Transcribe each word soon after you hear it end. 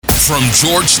from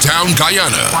Georgetown,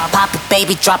 Guyana. Pop it,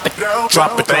 baby, drop it down.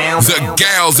 The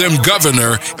Gyal them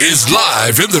Governor is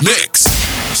live in the mix.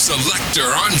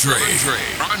 Selector Andre.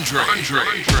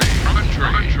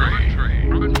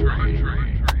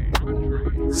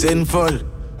 Sinful.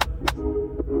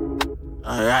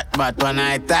 Alright, but when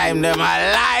I time them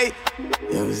I lie.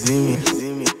 You see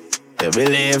me. You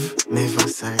believe. Never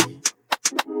sorry.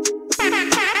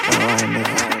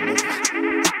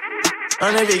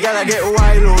 And if you gotta get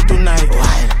wild out tonight,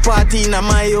 party in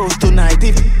my house tonight.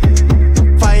 If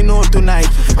find out tonight,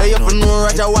 you have to know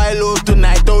Roger wild out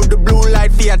tonight. Out the blue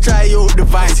light, for you try out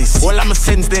devices. All I'ma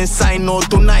sense then sign out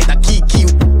tonight. I keep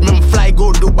me fly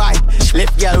go Dubai.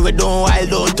 Left girl we don't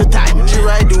wild out to time. She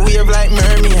ride the wave like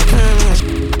mermaid.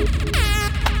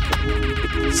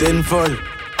 Sinful.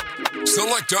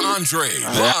 Selector Andre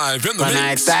live in the when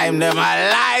mix. I time them I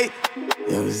lie.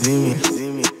 You see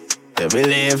me. You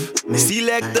believe.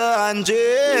 Selector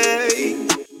Andre.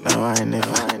 No, I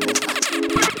never.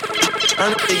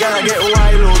 And you gotta get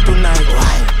wild out tonight.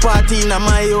 Party in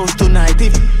my house tonight.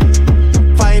 If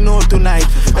find out tonight,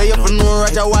 you have to know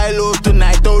Roger wild out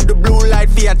tonight. Out the blue light,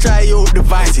 for you try out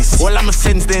devices. All I'ma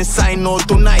sense then sign out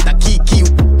tonight. I keep me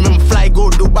fly go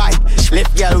Dubai.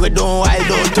 Left girl we don't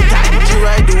wild out to time. She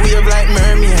ride the wave like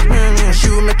mermaid. She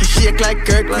will make you shake like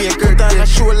earthquake. Put on a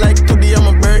show like today I'm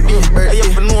a birthday. I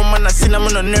have to know man I seen I'm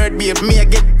on a nerd babe. Me I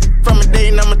get from a day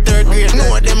in I'm a third grade.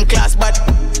 Know them class but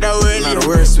that early. Not the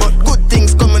worst way. But good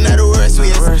things coming out the worst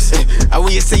ways. I will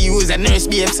say you was a nurse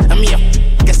babes. I'm here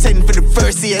get sent for the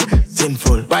first year.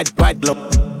 Sinful, bad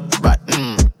love. But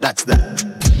that's that.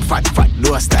 Fat,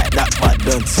 do a style, that fat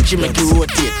dance. She make you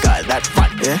rotate, call that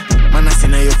fat, yeah. Man, I say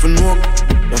now you for know.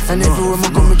 And everywhere I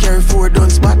come, I carry 4 done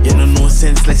spot. You know no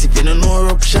senseless if you don't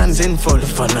know options. Sinful,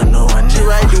 fun I know one. She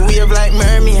ride the wave like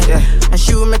mermaid, yeah. And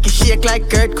she will make you shake like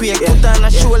earthquake, yeah. Put on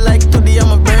a show like today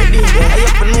I'm a birthday, yeah. I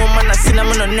have to know man, I seen I'm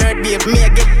on a nerd babe. Me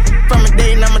I get from a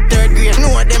day in I'm a third grade.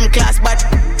 Know them class but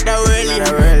that early.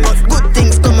 But good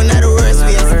things coming out the worst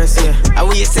ways, yeah. I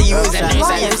will say you was a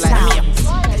nurse, like me.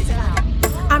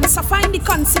 I'm suffering the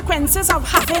consequences of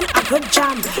having a good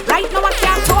jam. Right now I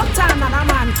can't talk to another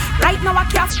man. Right now I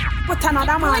can't with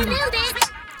another man.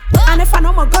 And if I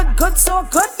know my good, so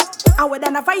good, I would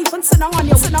never even sit down on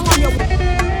you.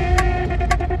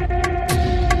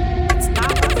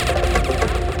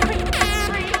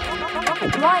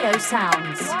 Ryo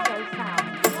Sounds.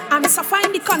 I'm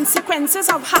suffering the consequences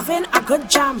of having a good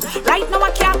jam. Right now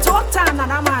I can't talk to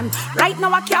another man. Right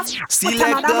now I can't with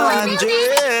another man.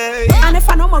 And if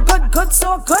I know my good,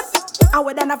 so good, I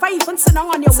would never even sit down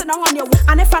on you.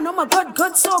 And if I know my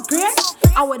good, so great,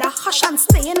 I would hush and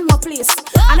stay in my place.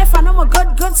 And if I know my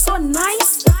good, so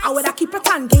nice, I would keep it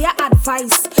and give you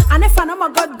advice. And if I know my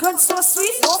good, so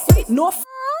sweet, no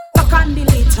can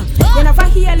delete. You never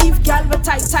hear leave girl with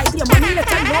tight. Your money let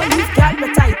you know leave girl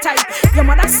with tight. Your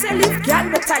mother say leave girl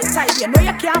with tight. You know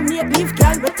you can't make leave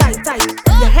girl with tight.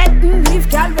 Your head leave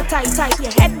girl with tight.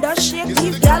 Your head does shake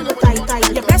leave girl with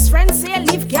tight. Your best friend say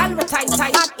leave girl with tight.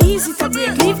 Not easy to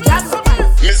break leave girl with tight.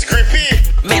 Miss Grippy,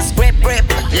 Miss Grip,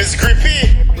 Miss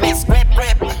Grippy, Miss Grip,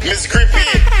 Miss Grippy,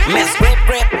 Miss Grip.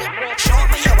 Show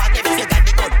me your what if you got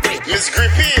the good grip. Miss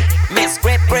Grippy, Miss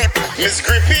Grip, Miss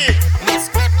Grippy, Miss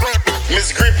Grip,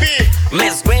 Miss Grippy,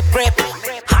 Miss Grip.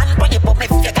 Hand when you put me,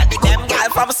 you got the them gal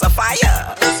from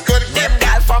Sapphire, Miss Good them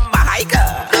gal from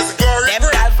Mahika, Miss Glory, them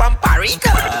gal from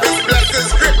Parika, Miss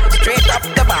Blessings Grip, straight up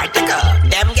the Bartica,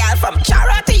 them gal from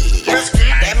Charity, Miss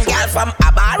Clyde, them gal from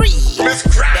Abari, Miss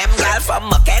Crab, them gal from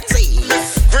Mackenzie,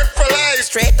 Miss Grip for life,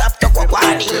 straight up to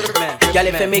Kokwani. Girl,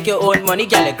 if you make your own money,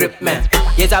 girl, a grip man.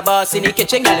 Here's a boss in the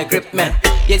kitchen, girl, a grip man.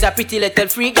 Here's a pretty little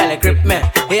freak, girl, a grip man.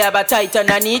 Here have a tight on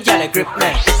a knee, girl, a grip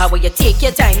man. How will you take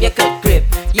your time, you could grip.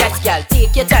 Yes, girl,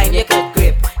 take your time, you could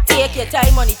grip. Take your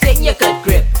time on the thing, you could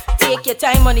grip. Take your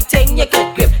time on the thing, you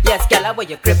could grip. Yes, girl, how will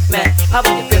you grip, man? How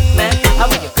will you grip, man? How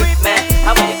will you grip, man?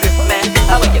 How will you grip, man?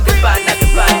 How will you grip on,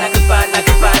 grip on, grip on,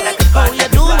 grip on, grip on? How you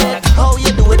do it? How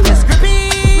you do it, Miss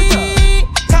Grippy?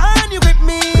 Can you grip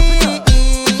me?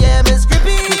 Yeah, Miss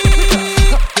Grippy.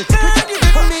 Can you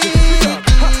grip me?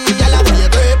 Girl, how will you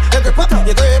grip? You grip up,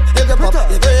 you grip, you grip up,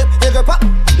 you grip, you grip up,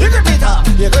 you grip it up.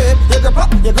 You grip, you grip up,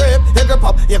 you grip, you grip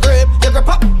up, you grip, you grip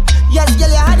up. Yes, girl,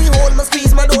 you had the hold, my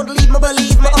squeeze, my don't leave, my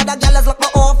believe, my other girls lock my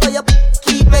off for you.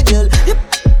 Keep me, girl. Yep,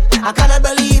 I cannot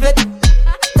believe it.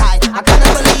 I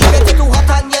cannot believe it. It's too hot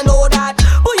and you know that.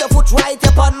 Put your foot right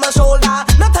up on my shoulder.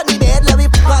 Not on the bed, let me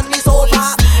put on the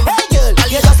sofa. Hey girl,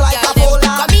 you're just like a folder.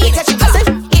 Come in, I said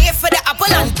A for the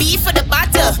apple and B for the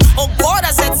butter. Oh God,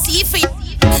 I said C for you.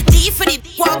 D for the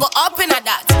go up in a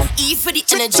that. E for the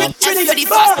energy, F for the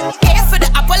fast. A for the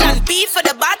apple and B for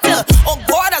the butter. Oh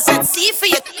God, I said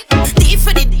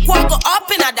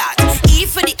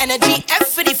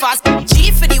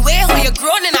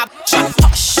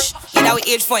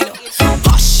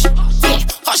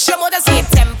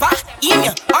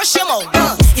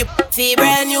feel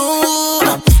brand new.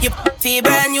 You feel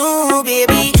brand new,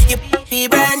 baby. You feel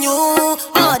brand new.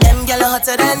 All them gyal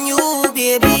hotter than you,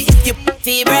 baby. You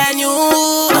feel brand new.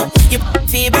 You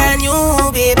feel brand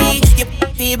new, baby. You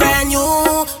feel brand new.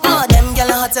 All them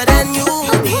gyal hotter than you,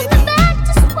 baby.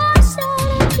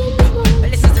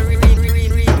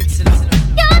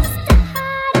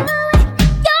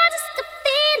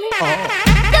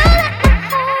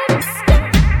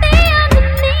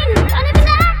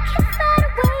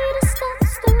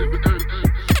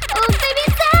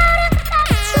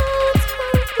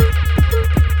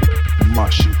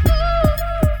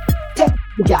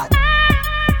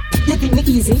 You think me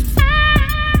easy?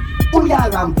 Who ya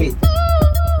ramping?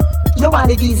 You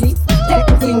want it easy? Take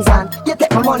the things on. You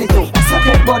take my money too. So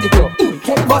take body too.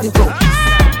 Take body too.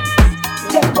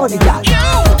 Take body, girl.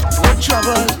 No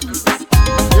trouble.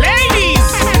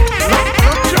 Ladies, no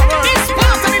trouble. This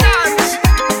part of the dance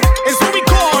is what we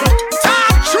call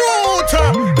top truth.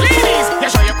 Ladies, you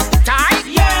show your tie?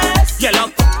 Yes. You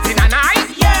love in a night?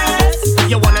 Yes.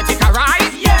 You wanna take a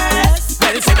ride? Yes.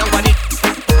 Well, sit down on it.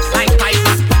 Like pipe,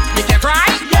 make you cry?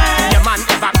 Yes. Your man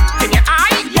ever in your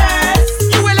eye? Yes.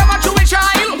 You will ever chew a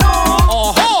child? No.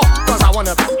 Oh, cause I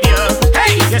wanna you.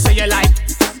 Hey, you say you like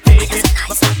take it.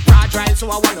 Fragile, so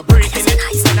I wanna break in it.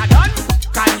 When I done,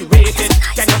 can you rate it?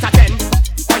 10 out of 10,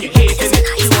 or you hating it?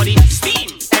 You want the steam,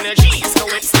 energy, so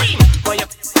extreme. But you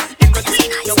in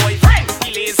between, your boyfriend,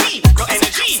 he lazy, no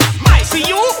energy. I see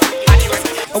you, and you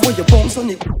I want you bounce on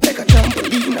it like a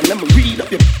trampoline. And let me read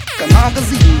up your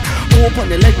magazine. Open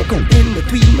the leg, me come in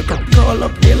between. Me come curl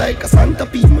up there like a Santa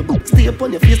Pete. Me stay up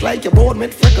on your face like your board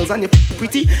with freckles. And you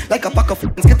pretty like a pack of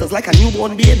skittles. Like a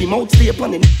newborn baby, mouth stay up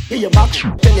on it. Hear your back,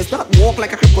 then you start walk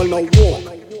like a cripple. Now walk.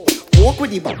 Walk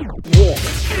with the back, walk.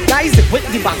 That is it with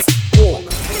the back, walk.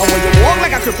 And when you walk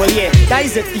like a cripple, yeah, that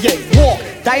is it, yeah, walk.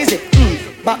 That is it,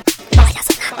 back, back.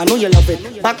 I know you love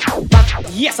it. Back, back.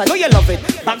 Yes, I know you love it.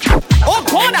 Back. Oh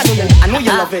God, I know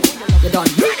you love it. You're done.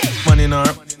 Man in her,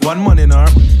 one man in her.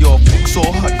 Yo, so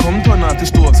hot, come turn out the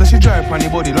store. So she drive on the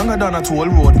body longer than a toll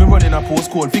road. Me running a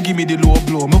postcode, fi give me the low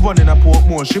blow. Me running a pork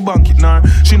more, she bank it now.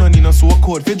 She no need no soak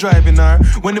code, fi driving her.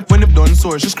 When it done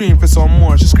so, she scream for some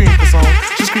more. She scream for some,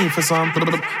 she scream for some.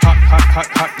 Hot, hot, hot,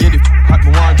 hot, get it. Hot,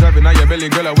 me want driving now your belly,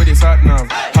 girl, with this hot now.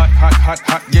 Hot, hot, hot,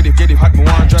 hot, get it. Hot, me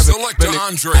want driving. Selector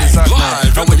Andre,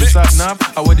 live in the mix.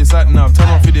 I with this hot now. Turn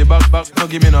off for the back, no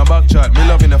give me no back chat. Me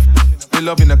loving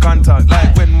the contact.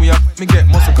 Like when we up, me get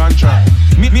muscle contract.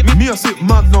 Me a sip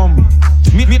magnum.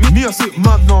 Me a sip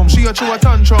magnum. She a chew a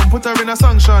tantrum, put her in a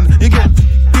sanction. You get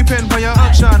depend for your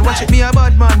action. Watch it, me a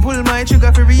bad man. Pull my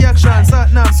trigger for reaction.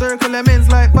 Sat now, circle lemons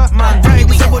like Batman. Ride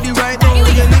this body right now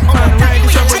with your lip man. Ride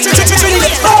this body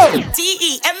right now.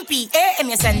 T-E-M-P-A in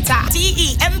your center.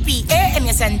 T-E-M-P-A in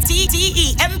your center.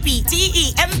 T-E-M-P,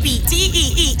 T-E-M-P,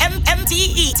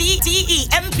 T-E-M-P-A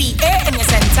in your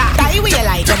center. Die where you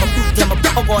like,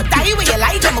 oh God. Die where you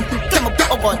like,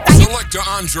 oh God. Selector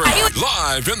Andre,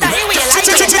 live in the mix.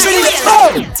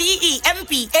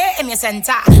 T-E-M-P-A in your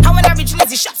center. How an original is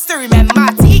the shots to remember.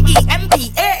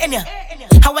 T-E-M-P-A in your.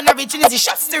 How an original is the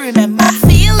shots to remember.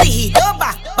 Feel it, go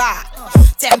back.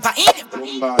 Temper in.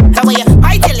 The way you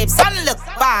bite your lips and look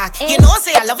back. You know,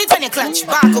 say I love it when you clutch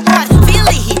back. Oh God, feel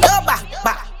it, go back.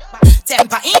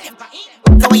 Temper in.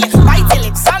 The way you bite your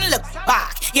lips and look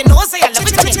back. You know, say I love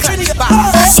it when you clutch back.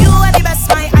 You are the best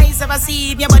my eyes ever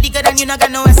seen. Your body good and you not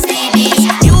got no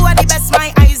STDs. You are the best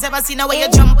my eyes ever seen. The way you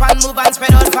jump and move and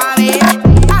spread out for me.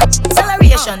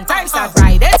 Acceleration, time start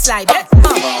right, it's like it.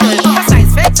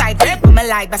 Size fit tight, grip me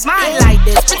like that's mine like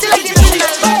this. Pretty like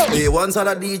this. They once had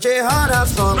a DJ harder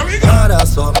song. They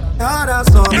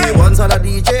once had a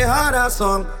DJ harder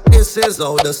song. This is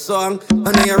how the song. And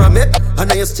then you ram it, and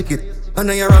then you stick it. And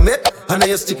then you ram it, and then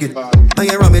you stick it. And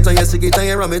you ram it, and you stick it, and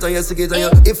you ram it, and you stick it, and you.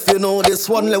 If you know this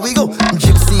one, let we go.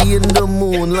 Gypsy in the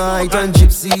moonlight and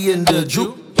gypsy in the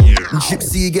juke.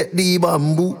 Gypsy get the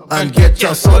bamboo and get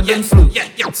your sudden flu.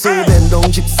 So bend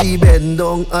down, gypsy bend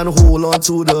down and hold on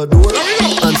to the door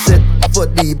and set for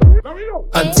the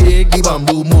and take the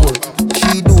bamboo more.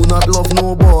 She do not love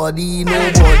nobody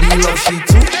love she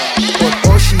too. But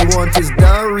all she want is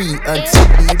dowry and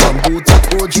take the bamboo to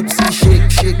oh gypsy shake.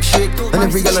 And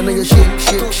every girl I know you shake.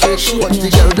 Watch the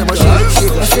girl them a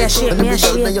shake. And every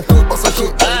girl now you also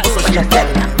shake.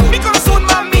 Mi corazón,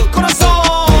 mami,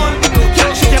 corazón.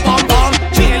 Shake your pom pom.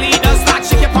 Cheerleaders start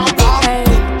shake your pom pom.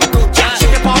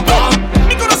 Shake your pom pom.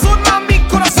 Mi corazón, mami,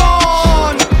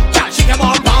 corazón. Shake your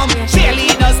pom pom.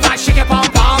 Cheerleaders start shake your pom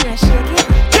pom.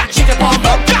 Shake your pom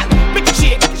pom. Make it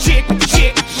shake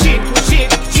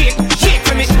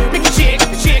for me. Make it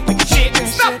shake.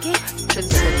 Stop.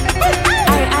 I.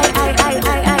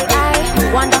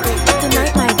 Wonder.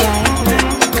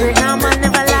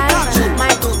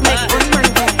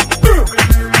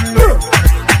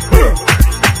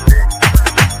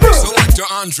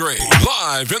 Andre,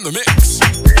 live in the mix.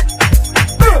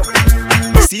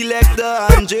 Selector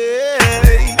Andre.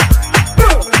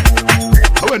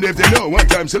 I wonder if they know one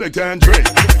time Selector Andre.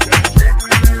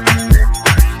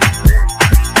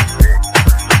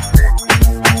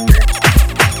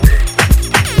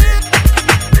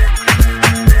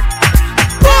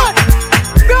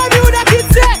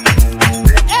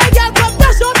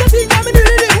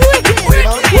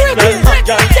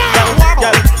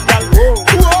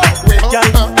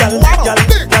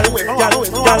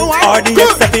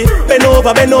 RDX Steffi, bend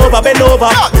over, bend over, bend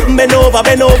over, bend over,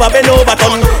 bend over, bend over,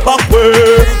 turn back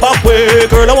way,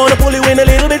 girl. I wanna pull you in a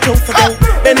little bit closer, girl.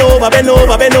 Bend over, bend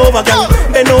over, bend over, girl.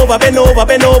 Bend over, bend over,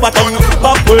 bend over, turn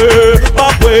back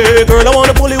way, girl. I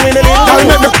wanna pull you in a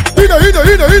little bit.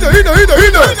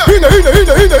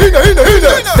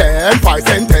 10, 5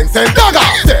 cent, 10 cent, dagger.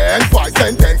 10, 5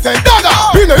 cent, 10 cent, dagger.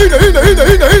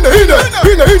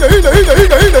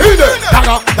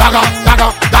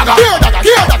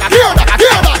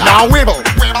 Now wibble,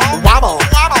 wobble,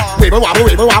 wibble, wobble,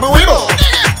 wibble, wobble, wibble,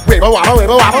 wibble, wobble,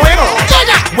 wibble, wobble, wibble,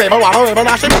 wibble, wobble, wibble,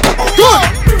 dash it.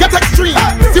 Good, get extreme.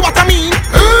 See what I mean?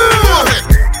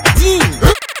 Team,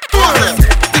 the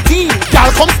team.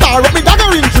 Gyal come star up me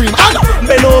dagger in dream.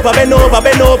 Bend over, bend over,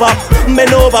 bend over,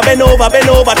 bend over, bend over, bend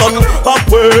over, turn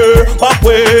back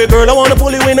way, girl. I wanna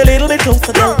pull you in a little bit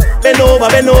closer, girl. Bend over,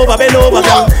 bend over, bend over,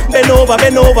 girl. Bend over,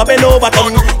 bend over, bend over,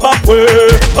 turn back way,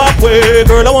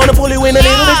 girl. I wanna pull you in a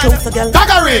little bit closer, girl.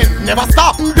 Dagger in, never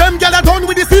stop. Them gyal are done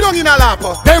with the sit down in a lap.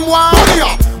 Them one bully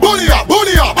up, bully up,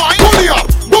 bully up, bully up,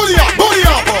 bully up, bully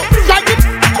up. Strike it,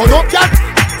 go up, gyal.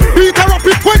 Beat her up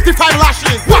with 25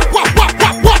 lashes. What? Brother,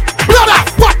 what?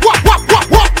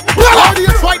 Brother, how do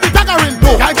you try the dagger in?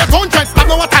 No, I get 100, stop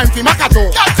no time for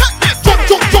Makajo.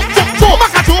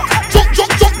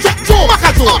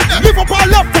 Makajo. Lift up our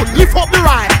left foot, lift up the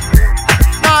right.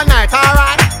 All night,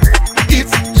 alright.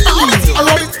 It's easy.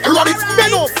 Rub it,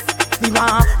 bend up. Me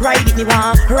want ride it, me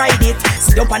want ride it.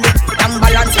 Sit up on it and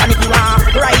balance on it. Me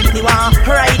want ride it, me want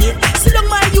ride it. Sit up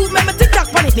my youth, me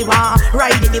TikTok on it. Me want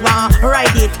ride it, me want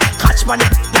ride it. Catch on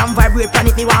it and vibrate on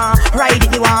it. Me want ride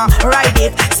it, me want ride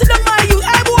it. Sit up my youth,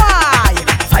 hey boy.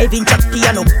 5-inch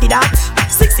piano, that.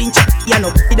 6-inch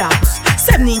piano, that.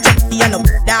 7-inch piano,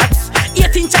 that.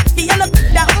 8-inch piano,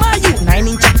 that my youth.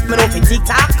 9-inch me no fit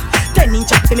TikTok. 10-inch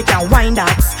me can wind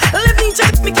that. 11-inch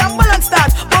me can balance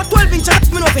that. But 12-inch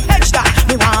me no fit hedge that.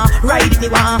 Me want ride it, me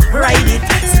want ride it.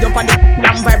 Sit up on it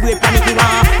and vibrate on it. Me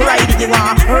want ride it, me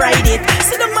want ride it.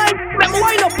 Sit up my them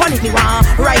wind up on it. Me want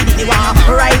ride it, me want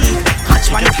ride it.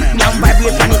 Catch on it and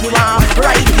vibrate on it. Me want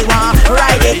ride it, me want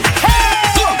ride it.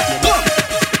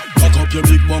 Back up your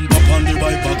big bump up on the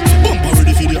bike back. Bumper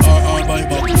ready for the RR bike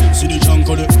back. See the junk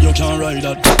on it, you can't ride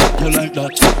that. You like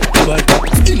that, the bike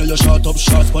back. You know you short up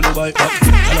shots on the bike back.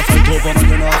 Can I fight over man,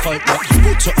 you not fight back.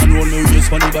 Put your hand on me waist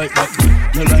on the bike back.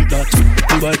 You like that,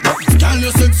 the bike back. Girl,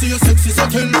 you sexy so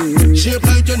kill. Shape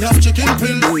like you have chicken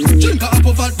pill. Drink a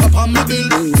apple vodka on me bill.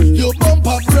 You bump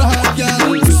up right,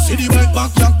 girl. See the bike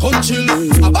back, you come chill.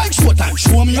 A bike show time,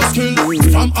 show me your skill.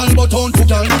 From Albertown to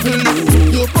Galville.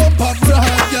 You bump up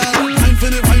right, girl. Time for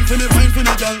me,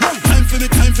 girl.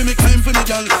 Time for me,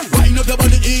 girl. Wind up your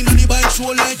body in on the bike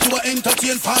show like you are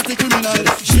entertain party criminal.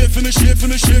 Shake for me,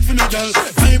 girl.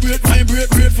 Vibrate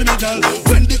for me, girl.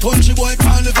 When the country boy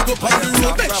call if you go on the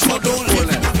road, make sure don't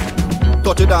let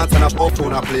touch a dance and a pop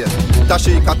tune a play.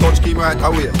 Tashika touch Kim right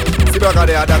away. See brother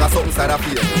there, dagger something side of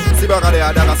fear. See brother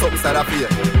there, dagger something side of fear.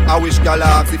 I wish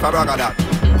Galaxy if I bragger that.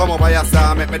 Come over here,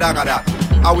 sir, make me dagger that.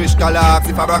 I wish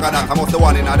Galaxy if I bragger that. I must the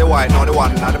one in the white, not the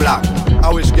one in the black. I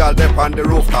wish girl dep on the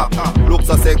rooftop. Looks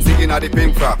so sexy in the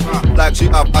pink frock. Like she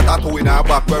have a tattoo in her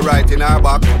back, we're right in her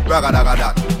back. Bragger dagger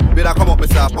that. Better come up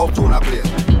myself, up tune a play.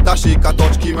 Tashika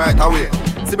touch Kim right away.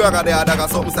 See brother there, dagger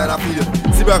something side of fear.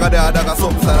 See brother there, dagger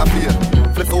something side of fear.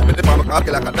 Flip the open the palm, I like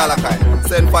a dollar kind.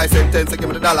 Send 5 cent, 10 cent, give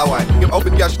me the dollar wine. Give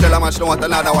open cash, tell her man she don't want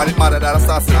another one. It matter that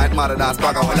assassin, it matter that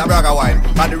spragger wine. A bragger wine,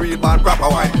 and the real man proper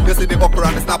wine. You see the upper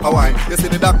and the snapper wine. You see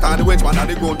the doctor and the witch man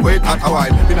and the gold weight at a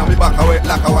wine. Been on me back away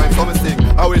like a wine, so me sing.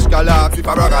 I wish Galaxy if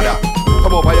I bragger that.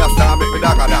 Come over here, star, make me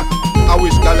dagger that. I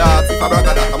wish Galaxy if I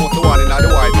bragger that. I must the one in the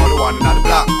white, not the one in the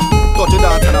black. Touch the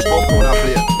dance and a pop on a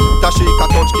play. Tashika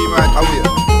touch Kim right away.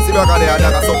 See bragger there,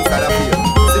 dagger something side of fear.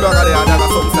 See bragger there, dagger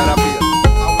something side of fear.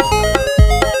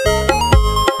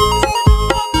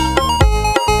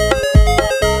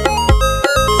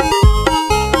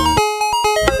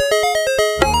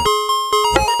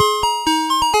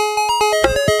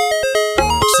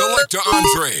 Selector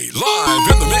Andre, live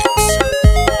in the mix.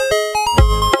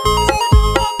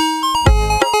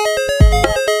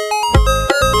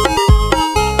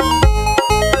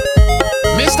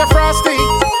 Mr.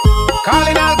 Frosty.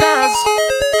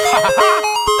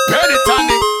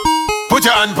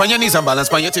 on your knees and balance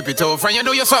on your tippy toe. Friend, you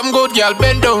know you're something good, girl,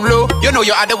 bend down low. You know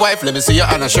you are the wife, let me see you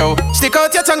on a show. Stick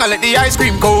out your tongue and let the ice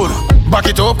cream cold. Back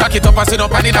it up, cock it up and sit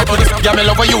up and it out. Yeah, me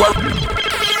love how you are.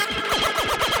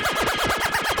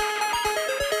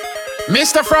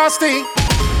 Mr. Frosty,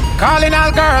 calling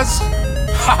all girls.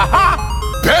 Ha ha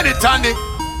ha, burn it, Tandy.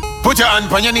 Put your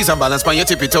hand on your knees and balance on your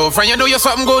tippy toe. Friend, you know you're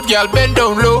something good, girl, bend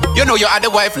down low. You know you are the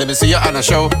wife, let me see you on a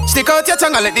show. Stick out your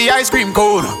tongue and let the ice cream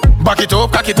cold. Back it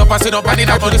up, cock it up and sit up and it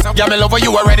out. Yeah, me love how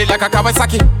you are ready like a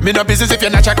Kawasaki. Me no business if you're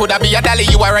not, I coulda be a dolly.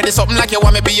 You are ready something like you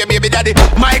want me be your baby daddy.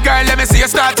 My girl, let me see you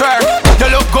start work.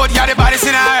 You look good, you're the body's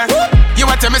in her. You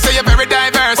want to tell me say you're very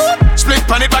diverse. Split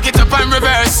pan it, back it up and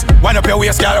reverse. Wind up your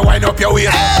waist, girl, wind up your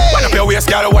waist. Wind up your waist,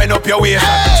 girl, wind up your waist.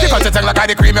 Stick out your tongue like I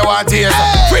the cream you want taste.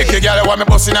 Freaky girl, want me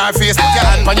busting her face. Put your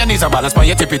hand on your knees and balance on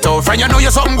your tippy toe. Friend, you know you're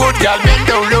something good, girl, bend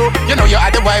down low. You know you are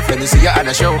the wife, let me see you on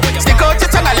a show. Stick out your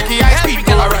tongue like the ice cream.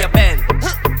 Alright.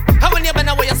 How when you bend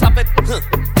away you stop it?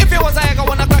 If it was I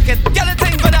wanna crack it. Girl, it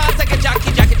ain't good, I'll take a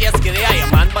jacket, yes, skinny, I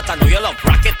am man, but I know you love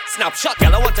rocket. Snapshot,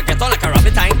 girl, I want to get on like a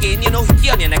rabbit. I ain't gain, you know, hickey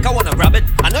on your neck, I wanna grab it.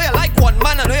 I know you like one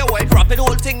man, I know you white rapid.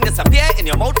 Whole thing disappear in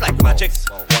your mouth like magic.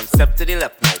 One step to the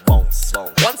left, now bounce.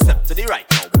 One step to the right,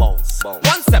 now bounce.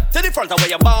 One step to the front, away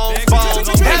you bounce.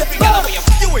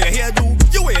 You wear your hair do,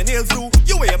 you wear your nails do,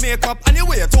 you wear your makeup and you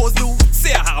wear your toes do.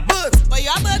 Say I have birds, but you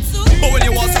have birds too. But when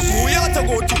you want something, you have to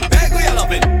go to beg where you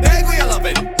loving, beg where you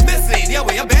loving. This lady,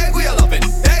 where you beg where you loving,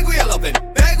 beg where you loving,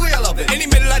 beg where you loving. In the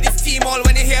middle of this team, all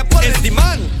when you hear pull, it's the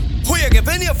man who you give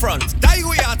in your front. That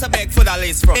who you have to beg for that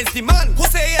lace from. It's the man who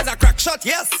say he has a crack shot,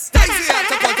 yes. That who you have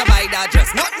to call to buy that dress,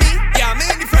 not me. Yeah, me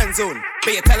in the friend zone.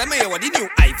 But you telling me you want the new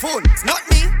iPhone. It's not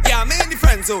me. Yeah, me in the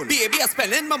friend zone. Baby, I'm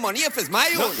spending my money if it's my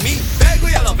own. Not me. Beg where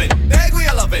you loving, beg where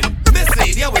you loving. This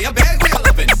lady, where you beg where you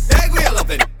loving, beg where you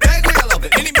loving, beg where you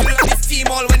loving. In the middle of this team,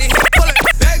 all when you hear pull it,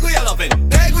 beg where you loving,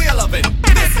 beg where you loving.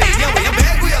 This lady, where you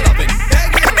beg where you loving, beg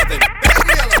where you loving, beg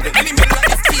where you loving. In the middle of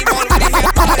this team, all when you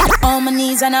hear pull it. On my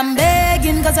knees and I'm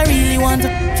begging cause I really want to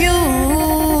you.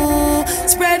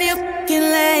 Spread your fucking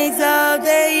legs out,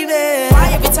 baby.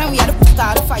 Why every time we had to fuck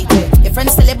out to fight it? Your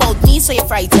friends tell about me, so you're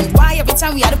frightened. Why every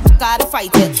time we had to fuck out to fight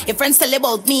it? Your friends tell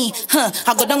about me,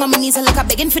 I go down on my knees and look up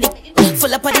begging for the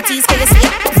full up of the teeth, cause you see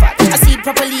it fat. I see it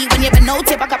properly when you been out,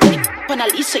 take back up on it. On a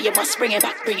leash, so you must bring it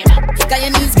back, bring it back.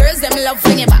 Guyanese girls, them love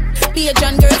bring it back.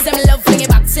 Bajan girls, them love bring it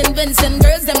back. St. Vincent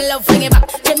girls, them love bring it back.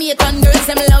 Jamaican girls,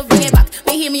 them love bring it back.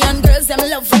 Bahamian girls, them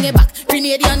love bring it back.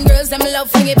 Grenadian girls, them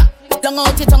love bring it back. Long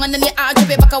out your tongue and then you argue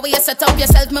it back away. You set up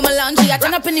yourself, me laundry. I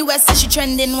run up in the west, she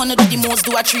trending. Wanna do the most,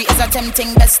 do a tree is a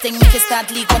tempting. Best thing, make it start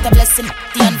leak, what a blessing.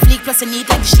 The on fleek, plus a neat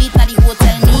like the sheet. Now the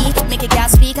hotel me, make it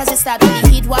gas speak as you start with the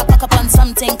heat. Walk back up on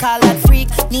something, call that freak.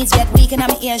 Knees get weak and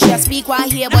I'm ears, she speak while I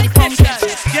hear body pump.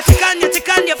 You tick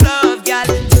on your fluff, gal.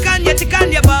 Tick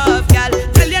on your buff, gal.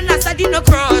 Tell you not study no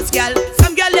cross, gal.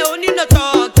 Some gal they only no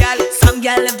talk, gal. Some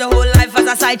gal live the whole life as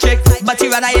a side chick, but you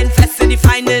rather invest in the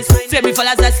finest. Say me for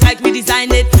as that's like we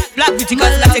design it. Black beauty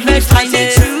cause like take me find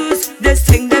it. Choose this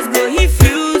thing, there's no he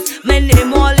fuse. My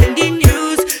name all in the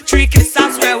news. 3 kiss I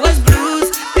swear was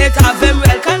blues. It have him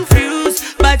well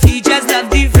confused, but he just love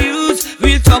the views.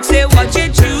 Real talk say what you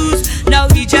choose. Now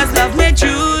he just love me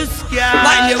choose. Yeah.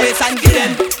 Wind your waist and get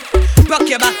him. Rock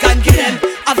your back and get him.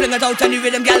 I fling it out on the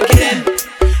rhythm, girl, get him.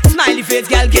 Smiley face,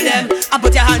 girl, get him. I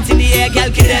put your hands in the air, girl,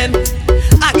 get him.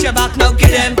 At your back now,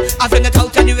 get him. I fling it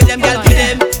out on the rhythm, girl, get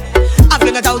him. I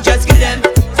fling it out, just get him.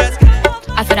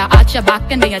 I said I arch your back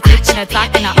and then you tick and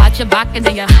attack and I arch your back and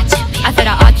then you. I said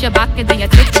I arch your back and then you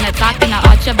tick and attack and I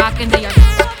arch your back and then you.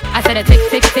 I said I tick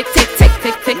tick tick tick tick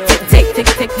tick tick tick tick tick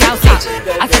tick now stop.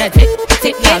 I said I tick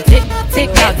tick now tick tick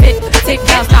now tick tick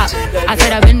now stop. I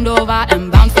said I bend over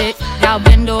and bounce it. Y'all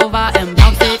bend over and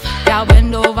bounce it. Y'all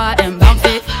bend over and bounce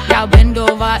it. Y'all bend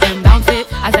over and bounce it.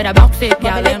 I said I bounce it,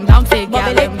 y'all and bounce it,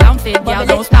 y'all and bounce it, y'all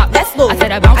don't stop. Let's go. I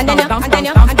said I bounce bounce bounce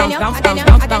bounce bounce bounce bounce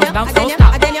bounce bounce bounce don't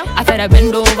stop. I said I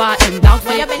bend over and bounce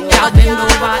it. Y'all bend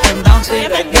over and bounce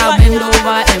it. Y'all bend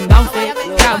over and bounce it.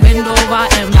 Y'all bend over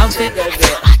and bounce it.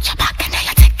 Arch your back and then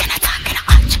you tick and attack and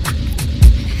arch your back.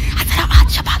 I said I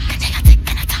arch your back and then you tick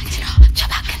and attack and arch your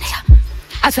back and then you.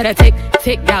 I said I tick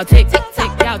tick y'all tick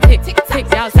tick y'all tick tick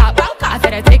y'all stop. I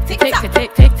said I tick tick tick tick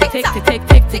tick tick tick tick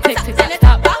tick tick tick tick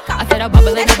stop. I said a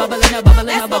bubble in a bubble in a bubble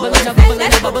in a bubble in a bubble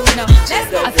in a bubble in a.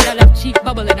 I said a left cheek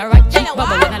bubble in a right cheek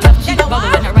bubble in a left cheek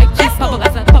bubble in a right cheek bubble. I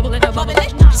said bubble in a bubble.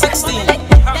 16.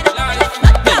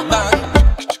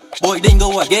 Boy, then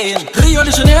go again. Rio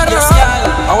de Janeiro.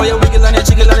 How are you wiggle and you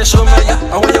jiggle and you show me?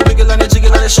 How are you wiggle and you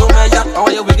jiggle and you show me? How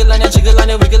are you wiggle and you jiggle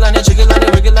and you wiggle and you jiggle and you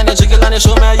wiggle and you jiggle and you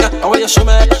show me? How are you show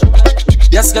me?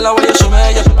 Yes, girl, how are you show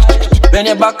me? Bend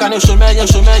your back and you show me, you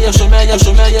show me, you show me, you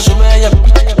show me, you show me, you.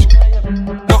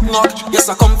 Knock knock, yes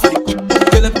I come for it.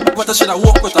 Kill it, what I should I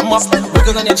walk with a mop.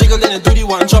 Wiggle and you jiggle and you do the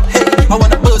one drop. Hey, I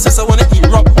wanna burst this, I wanna eat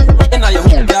rock. Inna your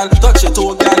home, girl, touch your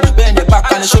toe, girl. Bend your back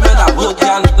and you show me that work,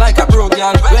 girl. Like a pro,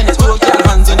 girl. When it's broke, girl,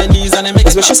 hands on the knees and it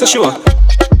makes. That's what she said she want.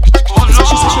 That's what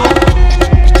she said she want.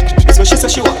 That's what she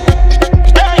said she want.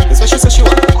 That's what she said she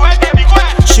want.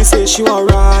 She say she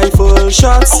want rifle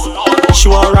shots. She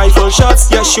want rifle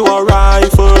shots. Yeah, she want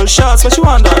rifle shots. What she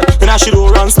want that? Then I should do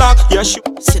run slack. Yeah, she.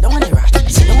 Sit down on the rat.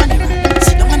 Sit down on the rat.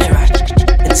 Sit down on the rat.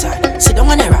 Inside. Sit down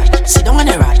on the rat. Sit down on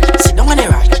the rat. Sit down on the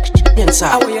rat. Inside.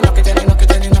 How you knock it, and knock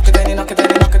it, and knock it, and knock it,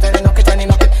 and knock it, and knock it, and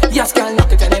knock it. Yes, girl,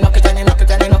 knock it, and knock it, and knock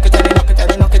it, and knock it, and knock it,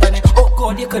 and knock it, and oh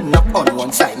God, you could knock on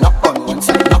one side, knock on one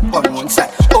side, knock on one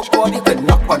side. Oh God, you could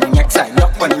knock on the next side,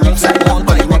 knock on the next side, knock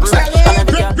on the next side.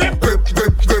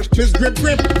 Miss Grip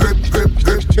Grip, grip grip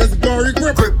grip, Miss Gory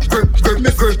Grip, grip grip grip,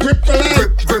 Miss Grip for life,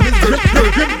 grip grip grip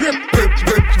grip grip grip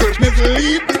grip grip, Miss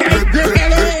Lead, grip grip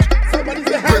hello, somebody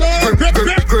say hello, grip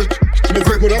grip grip, Miss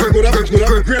good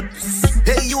up grip.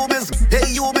 Hey you Miss, hey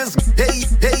you Miss, hey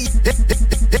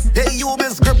you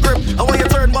Miss Grip Grip. I want you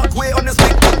turn back way on this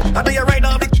thing. I know you right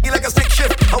now like a stick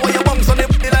shift. I want you bounce on it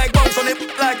like bounce on it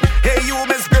like. Hey you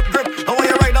Miss Grip Grip. I want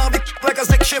you right now like a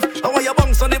stick shift. I want you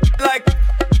bounce on it like.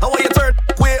 I want you turn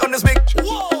way on this big.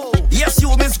 Whoa. Yes,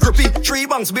 you Miss Grippy. 3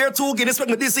 banks, beer 2 Guinness, make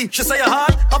me dizzy. She say you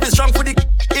hard, I'll be strong for the.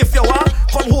 If you want,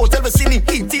 come hotel with Sydney,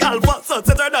 E.T. Alpha, so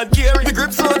set her not Gary. The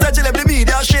grip so that you left the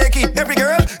media shaky. Every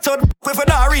girl turn with a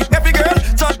Dari. Every girl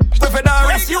turn with a Dari.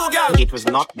 Yes, you girl. It was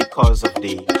not because of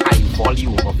the high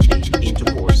volume of the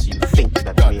intercourse you think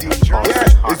that we have caused.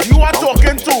 Yeah, if you are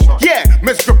talking to, yeah,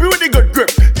 Miss Grippy with the good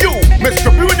grip. You, Miss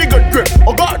Grippy with the good grip.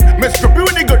 Oh God, Miss Grippy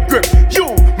with the good grip.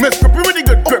 You, Miss Grippy with the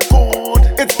good grip. Oh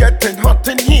God, it's getting hot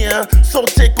in here, so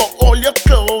take off all your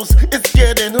clothes. It's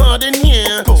getting hot in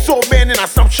here, so bend in a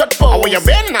some shot pose. Oh, you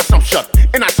bend in a some shot,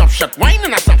 wine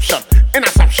in a some shot, in a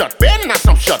some shot, bend in a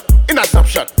some shot, in a some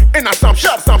shot, in a some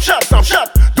shot, some shot, some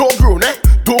shot. Don't groan, eh?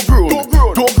 Don't groan,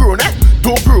 don't groan, eh?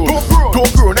 Don't groan,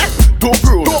 don't groan, eh? Don't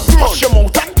groan. Push your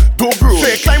mouth and don't groan.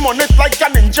 Say climb on it like a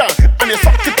ninja, and you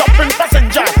suck it up in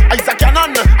passenger. Eyes a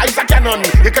cannon, eyes a cannon.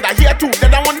 You coulda hear 2,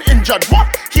 then I want injured.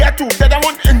 What? Hear 2, then I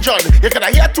want injured. You coulda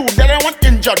hear 2, then I want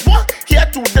injured. What? Hear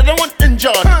 2, then I want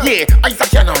injured. Yeah, eyes a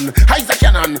cannon, eyes a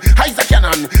cannon, eyes a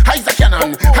cannon, eyes a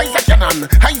cannon, eyes a cannon,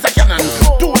 eyes a cannon.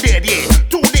 2 dead, yeah,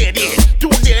 2 dead, yeah, 2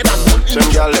 dead and 1 injured.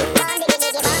 Some gyal there.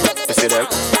 You see them?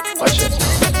 Watch it.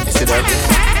 You see them?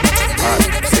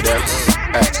 Alright, see them?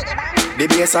 Hey. The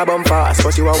bass a bump fast,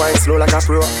 but you a wine slow like a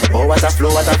pro. Oh, what a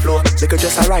flow, what a flow. They could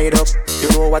just a ride up. You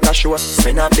know what a show.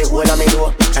 Spin up the whole of me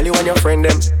door. Tell you and your friend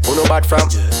them who no bad from.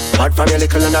 Bad from your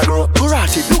little and a grow.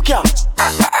 Kurati, look ya.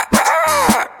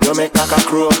 You make like a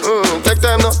crow. Take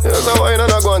time now. Here's a wine and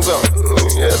a go on so.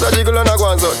 Here's a jiggle and a go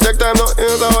on so. Take time now.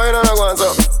 Here's a wine and a go on so.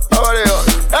 How are you?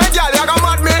 Hey, girl, you come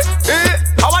mad me?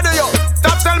 How are you?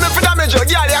 Stop tell me for damage you.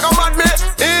 Girl, you come mad me?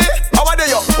 How are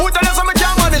you? Who tell you so me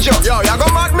can't manage you? Yo, you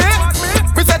come mad me?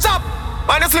 Me set up.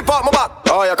 Man, you slip out my back.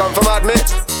 Oh, you come from mad me?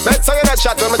 Let's say that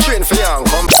shot when me train for you and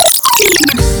come.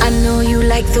 I know you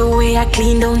like the way I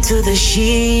clean down to the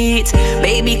sheet.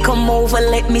 Baby, come over,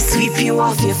 let me sweep you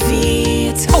off your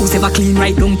feet. House ever clean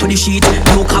right down to the sheet.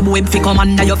 No cobweb fi come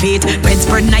under your feet. Bed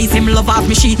spread nice, him love off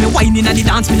me sheet. Me whining at the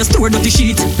dance, me no store dirty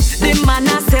sheet. The man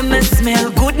a say me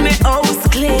smell good, me house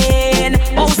clean.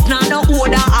 House now no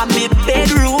order, and me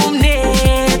bedroom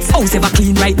neat. House ever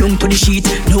clean right down to the sheet.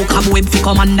 No cobweb fi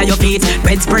come under your feet.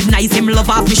 Bed spread nice, him love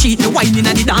off me sheet. Me whining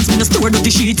at the dance, me no store dirty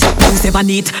sheet. House ever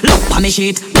neat, look pa me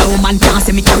sheet. No man can't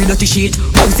say me carry dirty sheet.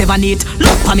 House ever neat,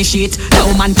 look pa me sheet.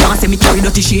 No man can't say me carry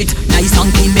dirty sheet. Nice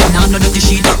and clean, bed now no dirty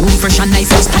sheet. Room fresh and nice,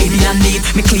 house tidy and neat.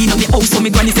 Me clean up me house so me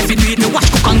granny say fi do it. Me wash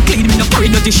cook and clean, me no carry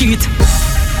dirty sheet.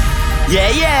 Yeah,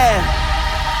 yeah.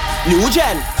 New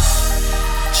gen.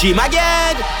 She my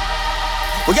gang.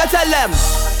 We gotta tell them.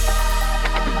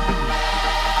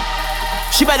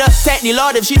 She better thank the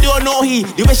Lord if she don't know he.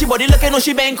 The way she body looking, know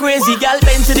she been crazy. Girl,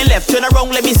 bend to the left, turn around,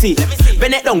 let me see.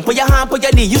 Bend it down, put your hand, put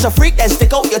your knee. Use a freak, then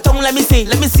stick out your tongue, let me see.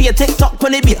 Let me see a TikTok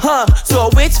on the beat, huh? So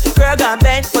which girl gon'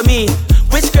 bend for me?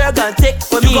 Which girl gon' tick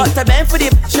for me? You got to bend for the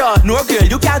shot. No girl,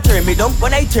 you can't turn me down.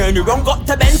 When I turn you wrong, got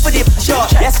to bend for the shot.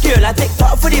 Yes girl, I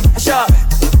TikTok for the shot.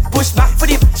 Push back for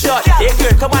the shot. Hey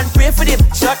girl, come on, pray for the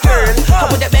shot, girl. Come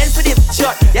with the bend for the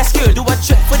shot. Yes girl, do a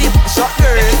trick for the shot,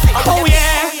 girl. Oh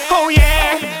yeah, oh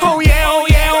yeah, oh yeah, oh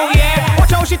yeah, oh yeah.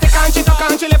 Watch how she take and she tuck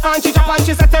and she left and she drop and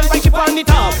she settle like she on the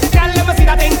top. Girl, never see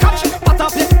that thing catch. Pot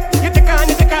up, you take and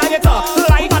you talk.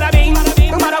 Like bada bing,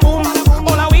 bada boom.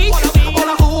 All a week, all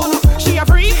a cool. She a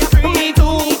freak, me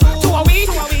too. To a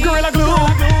week, girl a glue.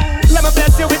 Let me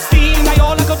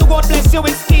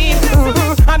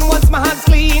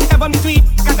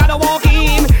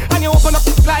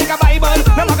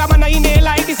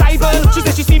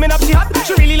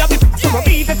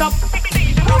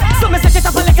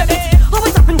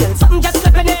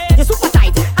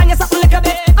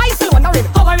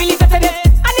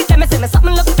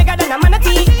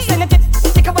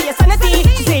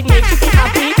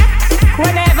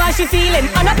she feeling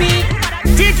on a beat.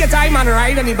 Take your time and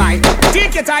ride on the bike.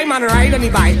 Take your time and ride on the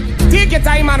bike. Take your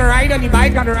time and ride on the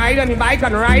bike and ride on the bike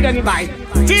and ride on the bike.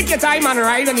 Take your time and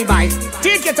ride on the bike.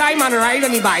 Take your time and ride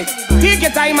on the bike. Take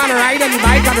your time and ride on the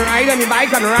bike and ride on the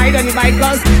bike and ride on the bike.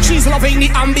 Cause she's loving the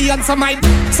ambience of my.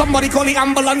 Somebody call the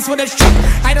ambulance for the shit.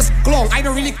 I just long, I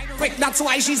don't really quick. That's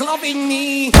why she's loving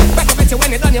me. Better bet you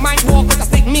when it's done, you might walk with a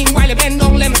stick. Meanwhile you bend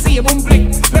down, let me see you boom flick.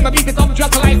 Let me beat it up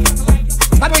just like.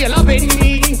 I know you're loving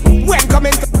me. When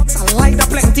coming to I light up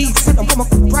plenty. Sit on my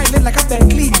riding like a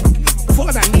Bentley.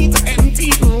 Full than need to empty.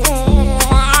 Take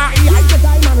your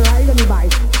time and ride on the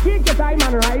bike. Take your time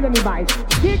and ride on the bike.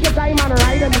 Take your time and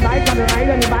ride on the bike and ride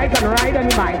on the bike and ride on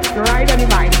the bike. Ride on the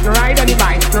bike. Ride on the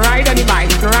bike. Ride on the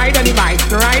bike. Ride on the bike.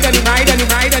 Ride on the ride on the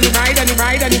ride on the ride on the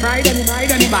ride on the ride on the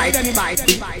ride on the bike on the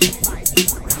bike.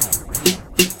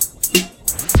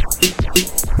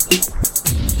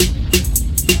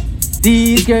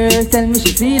 These girls tell me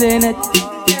she feeling it.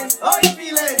 How you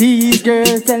feeling? These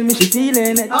girls tell me she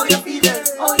feeling it. How you feeling?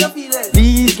 How you feeling?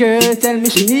 These girls tell me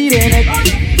she needing it. How you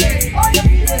feeling? How you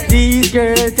feeling? These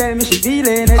girls tell me she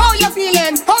feeling it. How you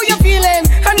feeling? How you feeling?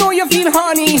 I know you feel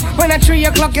horny. When at 3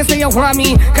 o'clock you say you want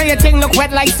me. Cause your thing look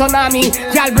wet like tsunami.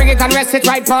 Y'all bring it and rest it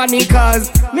right on me. Cause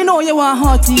me know you want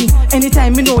hotty.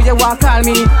 Anytime me know you want call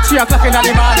me. 3 o'clock in the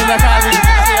morning you call me.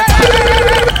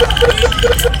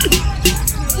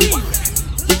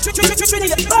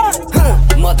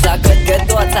 Mother good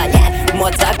daughter, yeah.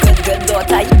 Mother good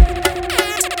daughter.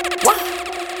 What?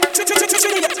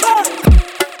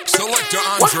 Selector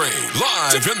Andre,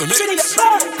 live in the mix.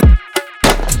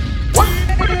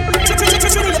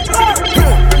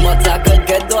 Mother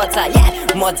good daughter, yeah.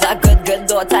 Mother good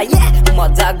daughter, yeah.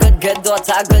 Mother good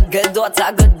daughter, good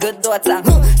daughter, good daughter.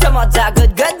 So mother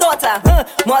good daughter,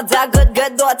 mother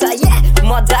good daughter, yeah.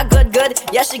 Mother good,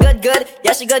 yeah she good,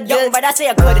 yeah she good. Young brother say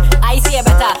you good, I say you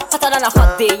better. Hotter than a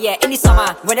hot day, yeah. In the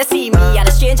summer, when you see me, and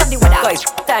the change of the weather. Guys,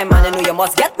 time man, I know you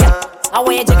must get them. And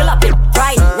when you jiggle up it,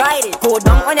 ride it. Go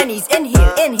down on your knees,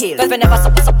 inhale. Cause whenever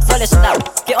stop, so let's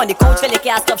stop. Get on the couch, feel like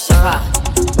you can't stop shiver.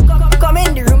 Come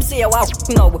in the room, say you wow,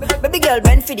 no. Baby girl,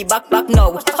 bend for the back,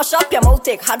 no. Hush up your mouth,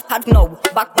 take hot, no.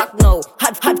 Back, no.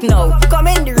 Hot, no. Come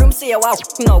in the room, say you wow,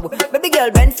 no. Baby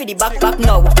girl, bend for the back,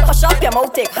 no. Hush up your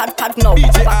mouth, take hot, no.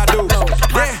 DJ Ado,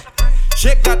 yeah.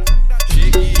 Shake that,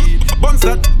 shake it. Bounce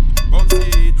that, bounce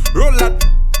it. Roll that,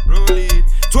 roll it.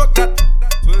 Twerk that,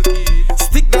 twerk it.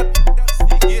 Stick that,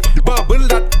 stick it. Bubble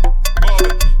that,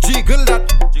 bubble. Jiggle that,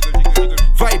 jiggle.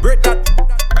 Vibrate that,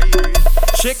 vibrate.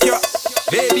 Shake your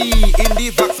baby in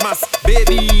the vax mask.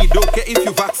 Baby, don't care if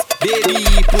you vax. Baby,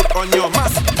 put on your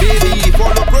mask. Baby,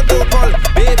 follow protocol.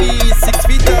 Baby, 6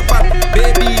 feet apart.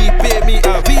 Baby, pay me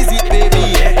a visit.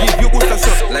 Baby, give you booster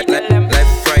shot. Left,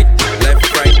 right,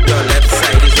 your left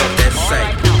side is your left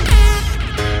side.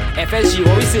 FSG,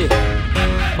 what we say?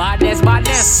 Badness.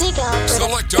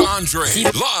 Selector Andre,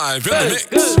 live in the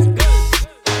mix.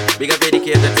 Big up ADK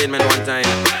Entertainment one time.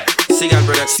 Gyal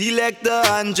production. Selector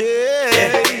Andre.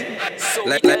 Yeah.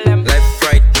 Left,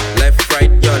 right,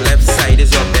 your left side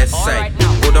is your best side.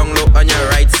 Go down low on your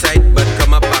right side, but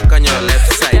come up back on your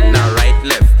left side. Now right,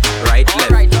 left.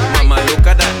 Mama, look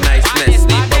at that niceness.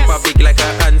 The bumper big like a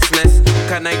ant's nest.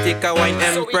 Can I take a wine,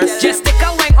 Empress? Just take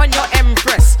a wine on your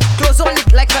Empress. Close on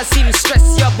it like a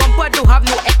seamstress. Your bumper do have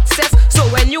no excess, so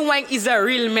when you wine is a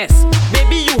real mess.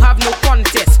 Baby, you have no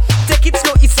contest. Take it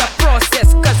slow, it's a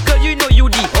process. Cause girl, you know you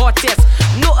the hottest.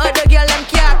 No other girl them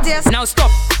can't test. Now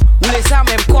stop. Ule Sam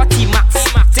Corty Max.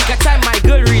 Take a time, my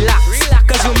girl, relax.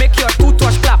 Cause you make your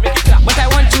two-touch clap. But I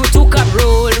want you to come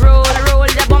roll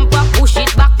the bumper, push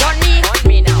it back on me.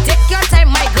 Take your time,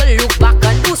 my girl, look back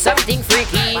and do something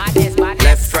freaky.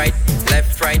 Left,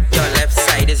 right, your left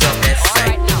side is your best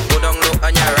side. Go down low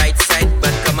on your right side,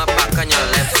 but come up back on your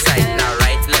left side. Now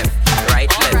right, left.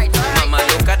 Mama,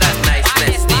 look at that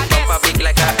niceness. The bumper big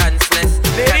like a ant's nest.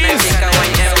 Can I take a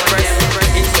wine, Empress?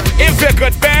 If you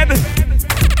could bend,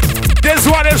 this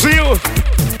one is for you.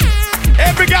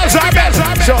 Every girl's our best.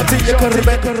 Shorty, you could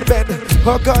bend.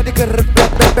 Oh God, you could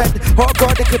bend. Oh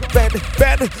God, you could bend.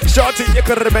 Shorty, you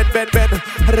could bend.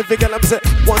 And every girl I'm say,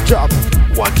 one drop.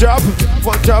 You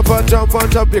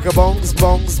could bongs.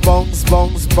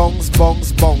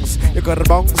 You could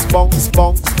bongs.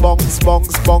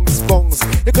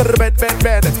 You could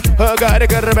bend. Oh God, you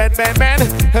could bend.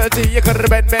 Shorty, you could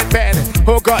bend.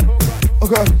 Oh God.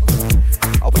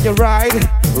 Oh, when you ride.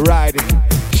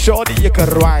 Shorty, you can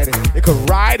ride.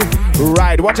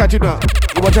 Watch out, you know.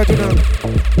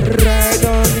 Ride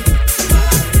on.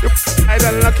 Ride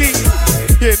on lucky.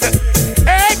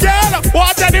 Hey, girl,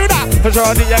 watch out, you know.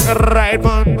 Shorty, you can ride,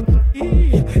 man.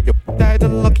 You ride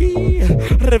on lucky.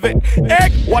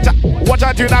 Egg, watch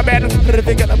out to that bed.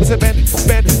 Get up to bed.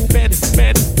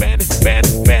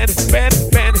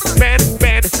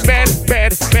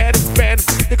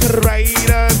 The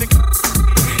rider,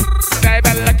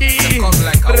 the lucky.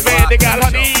 The girl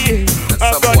honey.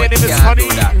 I'm going in this honey.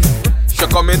 She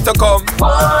coming to come.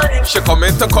 She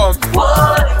coming to come.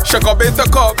 She coming to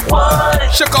come.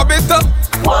 She coming to.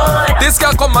 This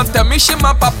girl come and tell me she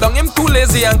ma pop down. Him too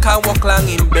lazy and can't walk long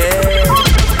in bed.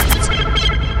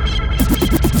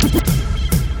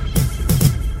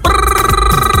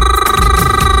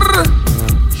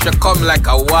 She come like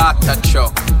a water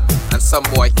truck, and some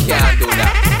boy can't do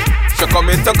that. She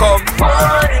coming to come.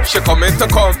 She coming to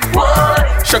come.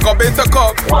 She coming to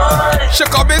come. She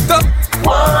coming to.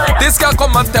 This girl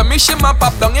come and tell me she ma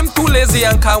pop down. Him too lazy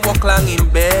and can't walk long in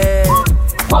bed.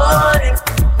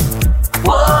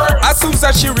 As soon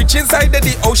as she reach inside the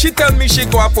house, she tell me she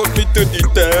go and put me to the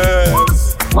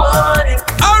test.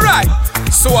 Alright,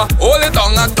 so hold it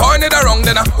down and turn it around,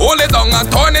 then hold it down and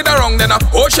turn it around, then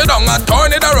push it down and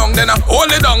turn it around, then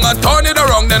hold it down and turn it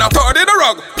around, then turn it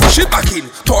around, push it back in,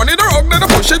 turn it around, then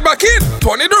push it back in,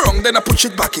 turn it around, then push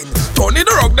it back in, turn it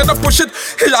around, then push it.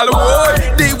 Hey, all boy,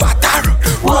 the water,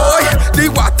 boy,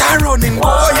 the water running,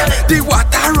 boy, the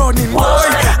water running, boy,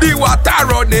 the water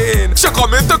running. She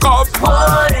coming to come,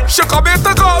 she coming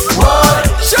to come,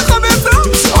 she coming to.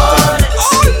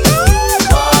 Oh no!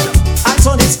 I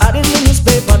saw this ad in the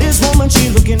newspaper. This woman, she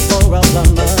looking for a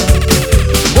plumber.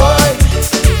 Boy,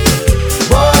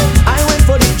 I went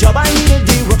for the job. I needed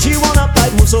the work. She wanna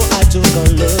pipe move, so I took a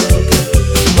look.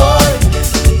 Boy,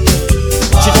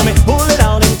 she told me pull it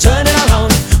out and turn it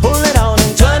around, pull it out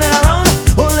and turn it around,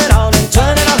 pull it out and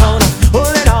turn it around, pull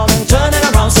it out and turn it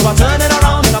around. So I turn it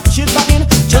around and I push it back in,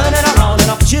 turn it around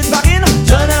and I push it back in,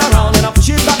 turn it around and I push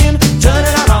it back in, turn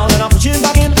it around and I push it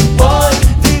back in. Boy,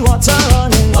 the water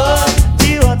running, boy.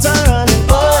 The water running,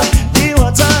 boy. The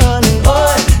water running,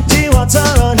 boy. The water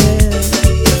running,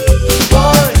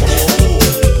 boy.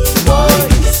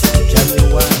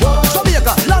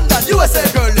 Jamaica, London, USA,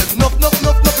 girl, live nuff,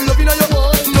 love inna yo.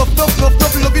 Nuff,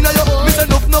 love inna yo. Me say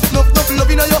nuff,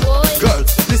 love inna yo. Girl,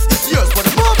 this is yours for the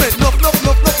moment. Nuff, love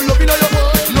inna yo.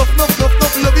 Nuff, love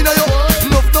inna yo.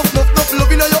 Nuff,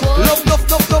 love inna yo.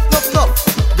 Love.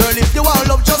 Girl, if you want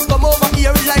love, just come over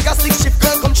here like a stick shift.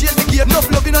 Girl, come change the gear. Nuff,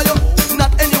 love inna yo.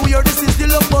 Not anywhere, this is the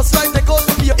love bus right, take out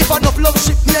the fear. If enough love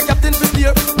ship, me a captain for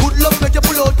steer. Good luck, make you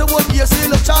pull out the one here. Say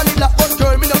love Charlie Black, but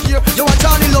girl, me no care. You want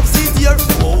Charlie love, see here.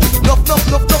 Nuff,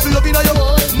 love inna yo.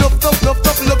 Nuff,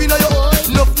 love inna yo.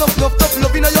 Nuff,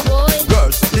 love inna yo.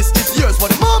 Girls, this is yours for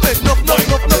the moment. Nuff, love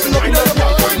inna yo. Nuff, love inna yo.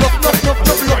 Nuff,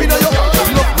 love inna yo.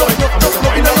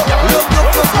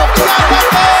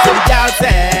 So the girl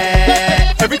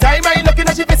say, every time I looking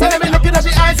at she face and I looking at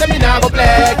she eyes, say me nah go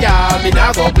play, girl, me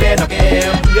nah go play no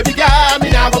game. Baby girl, me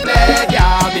nah go play,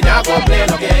 girl, me nah go play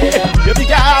no game. Baby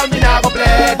girl, me nah go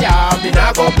play, girl, me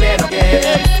nah go play no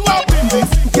game.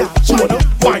 She wanna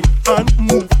wine and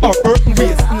move her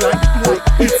waistline.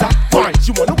 It's a wine.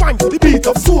 She wanna wine to the beat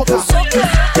of soca.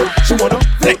 She wanna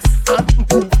flex and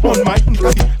move on my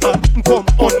body and come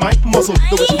on my muscle.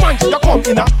 The way she wine, she a come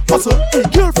in a hustle. Hey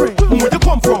girlfriend, where you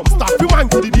come from? Start to wine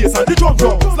to the bass and the drum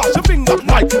drum. Flash your finger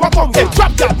like you a come. Hey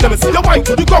drop that, let me see you wine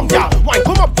to the gong, y'all. Wine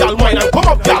come up, y'all. Wine and come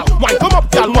up, y'all. Wine come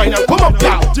up, y'all. Wine and come up,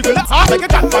 y'all. Jiggle that hard like a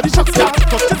cat for the shots, y'all.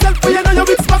 Touch yourself for you know your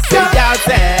big spots, y'all. Y'all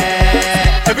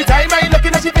say every time I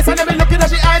looking at she face and I looking at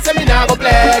she eyes, say me nah go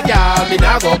play, y'all. Me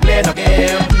nah go play no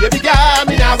game. Baby girl,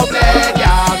 me nah go play,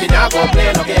 y'all. Me nah go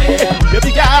play no game.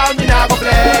 Baby girl, me nah go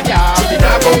play, y'all. Me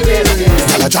nah go play no game.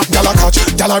 Gyal a drop, gyal a catch,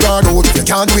 gyal a run out. If you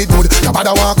can't do it good, you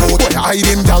better walk out. You hide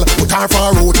him, gyal, put her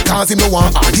for a road. Cause him no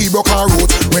want her, he broke her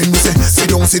road. When we say, sit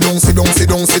down, so gyal, sit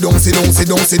down, so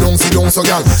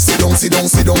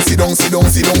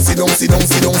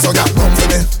gyal. Bump for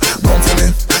me, bump for me,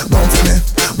 bump for me,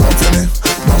 bump for me,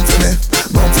 bump for me,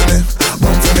 bump for me,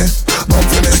 bump for me, bump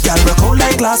for me. Gyal rock out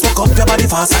like glass, walk up your body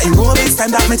fast. I roll it's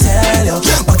time that me tell you.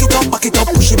 Back it up,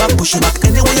 push it back.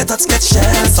 Anyway you touch get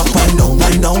shells. So wind down,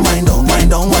 wind down, wind down, wind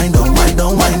down, wind down, wind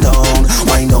down, wind down,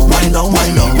 wind down, wind down,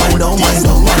 wind down, wind down, wind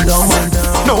down, wind down, wind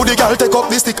down. Now the girl take up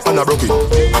the stick and I broke it.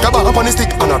 Grab her up on the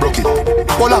stick and I broke it.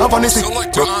 Pull her up on the stick.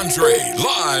 Selector Andre,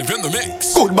 live in the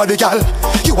mix. Good body girl,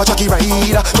 you a jockey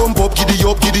rider. Jump up, giddy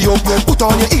up. Put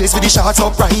on your heels with the shots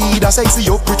up rider. Sexy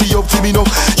up, pretty up, feeling up.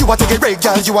 You a take a break,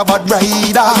 girl, you a bad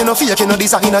rider. You know fake, you know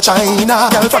design a China.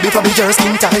 Girl, flabby, your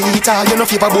skin tighter. You know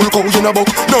fever bull cow, you know buck.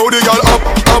 Now the girl up,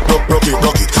 rock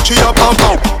it. She up,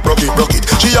 rock it.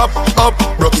 She up,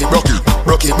 rock it.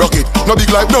 No big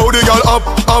life, now the girl up,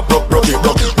 rock it.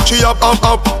 She up,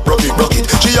 rock it.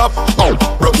 She up,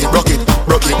 rock it.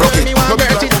 No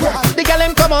big life. The girl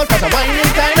them come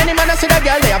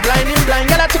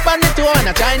store and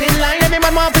a Chinese line. Every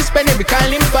man want to spend every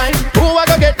kind him fine. Who I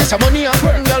go get this money up?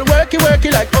 Girl work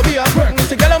it like hobby up.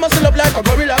 This girl muscle up like a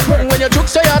gorilla. When you juke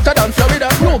so you hotter than Florida.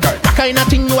 No girl, that kind of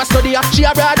thing you a study up. She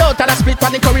a broad out and a split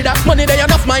on the corridor. Money there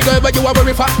enough my girl, but you a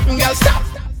worry for. Girl stop.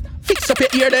 Fix up your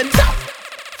ear then. Stop.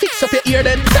 Fix up your ear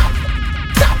then. Stop.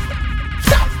 Stop.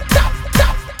 Stop. Stop.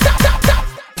 Stop. Stop. Stop. Stop.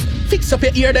 Fix up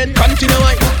your ear then. Continue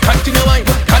wine. Continue wine.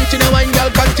 Continue wine, girl.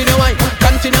 Continue wine.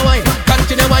 Continue wine.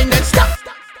 Continue wine then. Stop.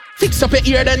 Fix up your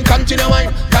ear then. Continue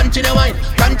wine. Continue wine.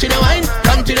 Continue wine.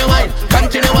 Continue wine.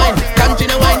 Continue wine.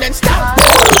 Continue wine then. Stop.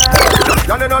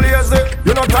 You're not lazy,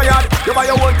 you're not tired. You buy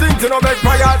your own things, you don't beg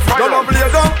prayers. No love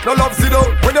lay down, no love sit down.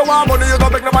 When you want money, you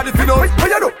don't beg nobody to know. What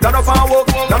you do? None of our work,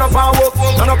 none of our work,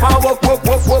 none of our work, work.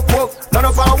 None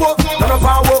of our work, none of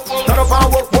our work, none of our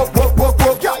work.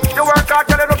 Yeah, you work hard,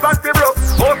 get it up and be broke.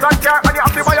 House and car, and you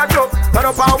have to buy a job. None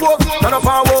of our work, none of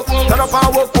our work, none of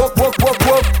our work.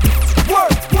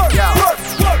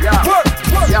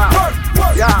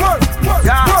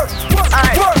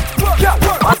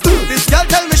 This girl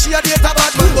tell me she a date a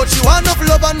bad man, but she want enough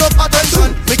love and enough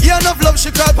attention. Me give enough love,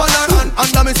 she cry on her hand.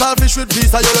 Under me selfish with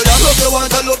peace, I yellow. Love the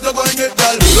want, I love the go and get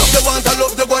girl. Love the want, I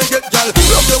love the go and get girl.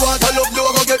 Love the want, I love the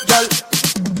go get girl.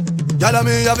 Girl, I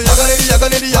me have a yaganity.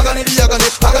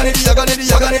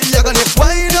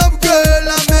 Wind up, girl,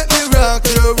 and make me rock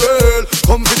your world.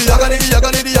 Come for the yaganity.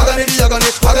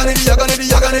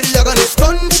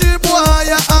 Country boy,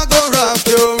 I go rock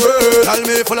your world. Tell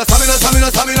me full of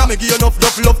stamina. Me give you enough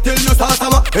love till you start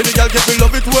summer. Any girl get me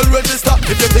love it will register.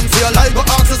 If you think she a lie, go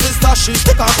ask her sister. She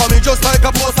stick on for me just like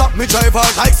a poster. Me drive her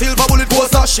like silver bullet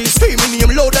poster. She screaming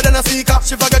name louder than a speaker.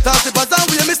 She forget her slippers and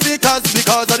wear me sneakers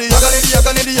because of the yaganity.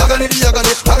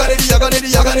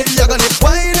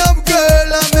 Wind up,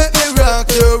 girl, and make me rock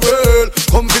your world.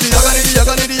 Come for the yaganity.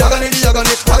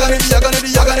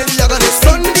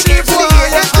 Country boy,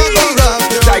 I go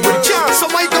rock your world. So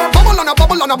my girl, bubble on a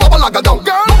bubble like a down.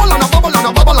 Girl, bubble on a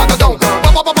bubble like a down.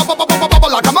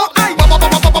 Bubble like a mop.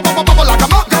 Bubble like a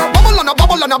mop. Girl, bubble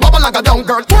on a bubble like a down.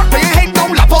 Girl, twerk till your head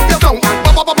down, lap up your down.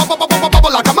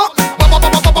 Bubble like a mop.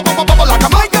 Bubble like a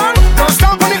mop. Girl,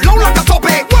 stamp on it low like a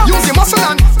topic. Use your muscle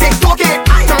and take it.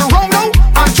 Turn round now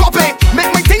and drop it.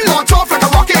 Make my thing launch off like a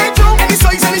rocket. Any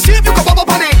size, any shape, you can bubble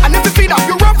on it. And if you feed up,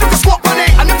 you rough, you can squat on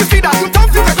it. And if you feed up, you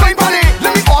tough, you can climb on it.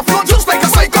 Let me offload just like a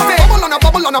psycho.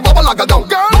 Bubble on a bubble like a down.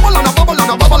 Girl, bubble on a bubble like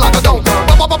a down.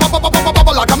 Bubble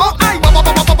like a mop.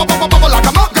 Bubble like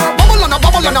a mop. Girl, bubble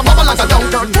on a bubble like a down.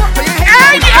 Girl,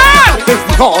 hey, yeah! It's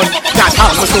the horn, that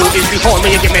atmosphere is the horn.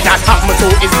 When you give me that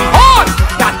atmosphere is the horn.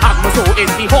 That atmosphere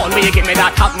is the horn. When you give me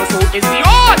that atmosphere is the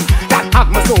horn. That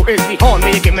atmosphere is the horn.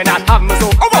 When you give me that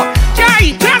atmosphere. Oh, what? Can't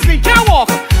eat, can't sleep, can't walk.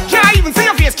 Can't even see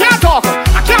your face, can't talk.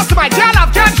 I can't see my can't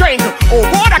laugh, can't drink. Oh,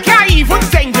 God, I can't even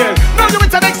sing. Now you're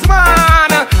with the next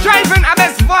man. Driving a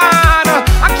best van.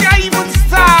 I can't even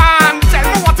stand. Tell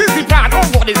me what is the plan? Oh,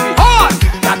 what is the horn?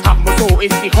 That atmosphere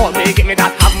is the horn. When you give me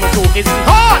that atmosphere is the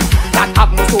horn. That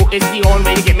atmosphere is the horn.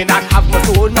 When you give me that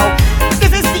atmosphere. Now,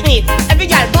 this is the beat. Every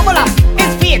girl bubble up.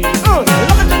 It's fate. Look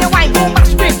into your wine, go back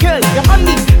straight, girl. You're on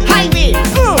the highway.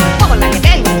 Bubble like a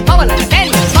bend. Bubble like a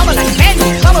bend. Bubble like a bend.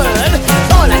 Bubble.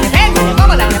 Bubble like a bend.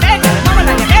 Bubble like a bend. Bubble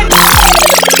like a bend.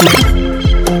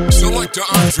 Selector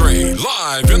Andre,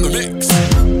 live in the mix.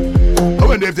 I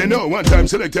wonder if they know one time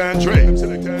Selector Andre.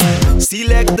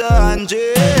 Selector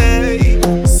Andre.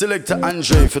 Selector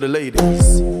Andre for the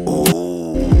ladies.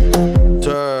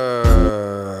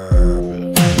 Terrible.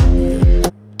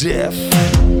 Deaf.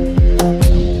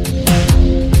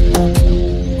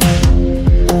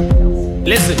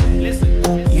 Listen.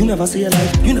 You never see your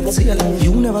life, you never see your life,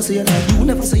 you never see your life, you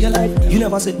never see your life. You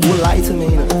never said don't lie to me.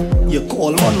 You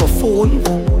call me on the phone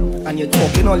and you're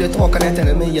talking all your talk and you're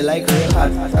telling me you like real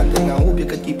hard and thing. I hope you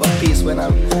could keep up pace when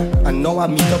and now I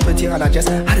meet up with you and I just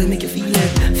had to make you feel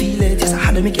it, just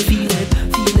had to make you feel it,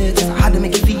 just had to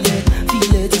make you feel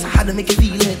it, just had to make you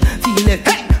feel it,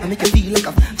 hey! I make you feel like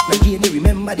again, you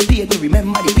remember the pain,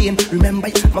 remember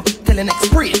my telling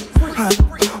explain.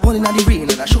 All in the rain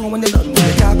and I show when they done, when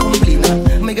they can't complain.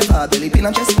 Make it hard, belly pain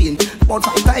and chest pain. About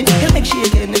 5 times, he'll make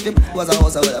shaking if it was a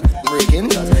house I would have breaking.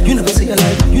 Cause you never see your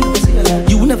life, you never see your life,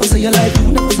 you never see your life,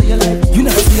 you never see your life, you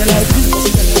never see your life, you never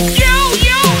see your life. Yo!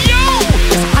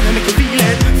 Just how to make you feel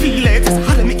it, just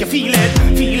how to make you feel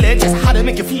it, just how to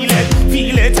make you feel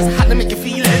it, just how to make you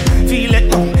feel it,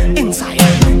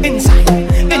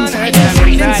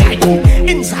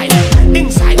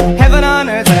 inside. Heaven on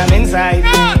earth and I'm inside.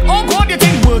 Oh God, you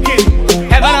think working.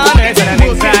 Heaven on earth and I'm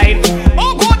inside.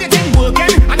 Oh God, you think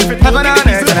working. And if it's heaven on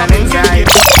earth and I'm inside.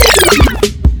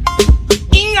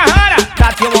 In your heart,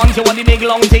 that you want the big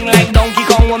long thing like Donkey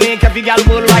Kong will make every girl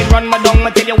will ride run my down, I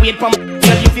tell you wait for me.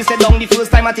 Girl, if you sit down the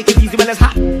first time I take it easy, well it's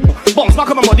hot. Bounce back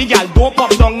on my body, girl, don't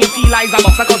pop down. You feel like a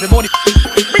box, I cause the body.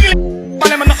 Bring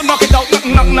it, man, let me knock it out,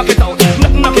 knock it out,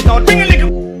 knock it out. Bring it,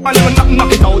 man, let me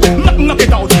knock it out, knock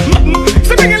it out.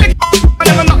 So bring it, man,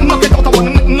 let me knock it out. I wanna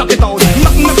knock it out,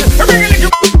 knock it. Bring it, man,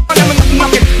 let me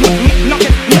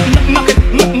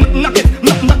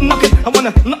knock it. I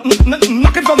wanna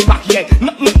knock it from the back, yeah.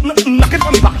 Knock it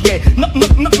from the back, yeah. Knock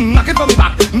it from the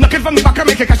back. Knock it from the back. I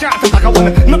make a cash out attack. I wanna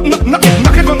knock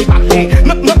it from the back, yeah.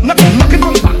 Knock it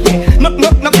from the back, yeah.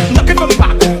 Knock it from the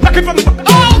back. Knock it from the back.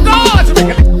 Oh God!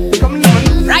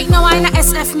 Right now I'm in a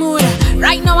SF mood.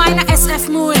 Right now I'm in a SF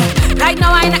mood. Right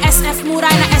now I'm in a SF mood.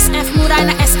 I'm in a SF mood. I'm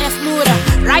in a SF mood.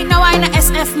 Right now I'm in a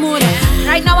SF mood.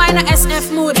 Right now I'm in a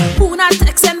SF mood. Who not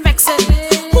texting vexing?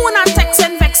 Who not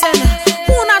texting vexing?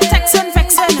 Who not texting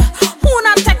vexing? Who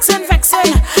not texting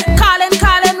vexing? Calling,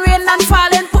 rain and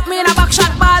falling. Put me in a back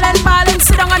shot, balling.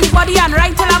 Sit down on the body and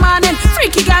right till I'm morning.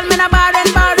 Freaky girl, me na barren.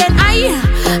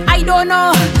 I don't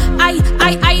know. I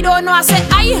don't know. I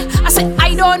say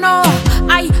I don't know.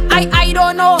 I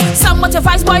don't know. Some with your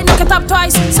vice boy, knock it up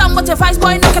twice. Some with your vice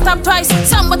boy, knock it up twice.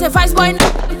 Some with your vice boy,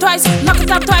 twice. Knock it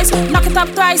up twice. Knock it up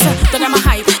twice. They got my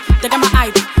hype. They got my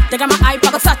hype. They got my hype.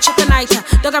 I got touch it tonight.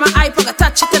 They got my hype. I got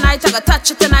touch it tonight. I got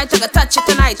touch it tonight. I got touch it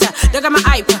tonight. They got my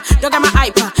hype. They got my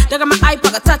hype. They got my hype.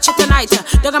 I got touch it tonight.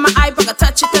 They got my hype. I got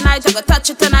touch it tonight. I got touch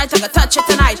it tonight. I got touch it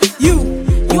tonight.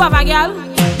 You have a girl?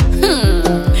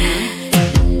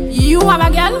 You have a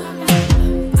girl?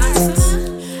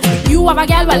 You have a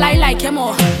girl, well I like him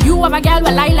more. You have a girl,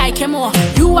 well I like him more.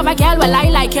 You have a girl, well I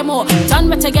like him more. Done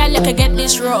with a girl, you can get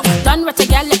this raw. Done with a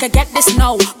girl, you can get this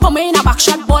now. Put me in a back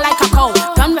shot, ball like a cow.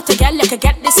 Done with a girl, you can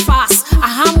get this fast. A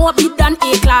ham more beat done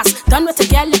A-class. Done with a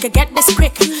girl, you can get this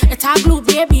quick. It's a glue,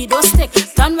 baby, don't stick.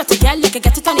 Done with a girl, you can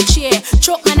get it on the chair.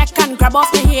 Choke my neck and grab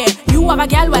off the hair. You have a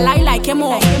girl, well I like him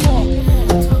more.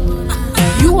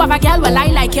 You have a girl, well I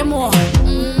like him more.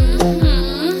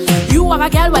 You have a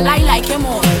girl, well I like him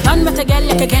more. Done with a girl,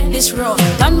 you can get this raw.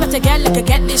 Done with a girl, you can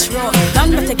get this raw.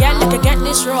 Done with a girl, you can get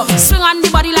this raw. Swing on the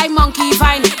body like monkey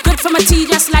vine. Good for my tea,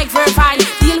 just like Vervine.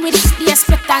 Deal with the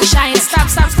spit and shine. Stop,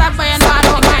 boy, and I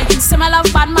don't mind. Similar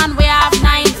love, bad man, we have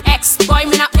 9X. Boy,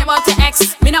 me not care about the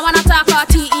X. Me not wanna talk about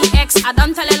TEX. I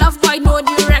don't tell a love boy, no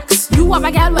Durex. You have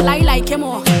a girl, well I like him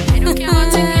more. I don't care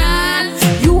about it, girl.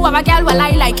 You have a girl, well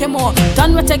I like him more.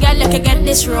 Done with a girl, you can get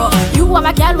this raw. You have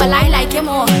a girl, well I like him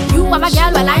more. You have a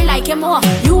girl, well I like him more.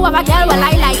 You have a girl, well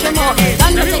I like him more.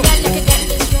 Done with a girl, you can get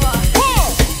this raw.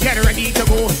 Get ready to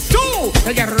go.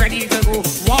 2. Get ready to go. 1,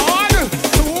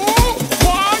 2,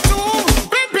 1, 2.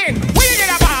 Pimpin', we get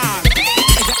a bar.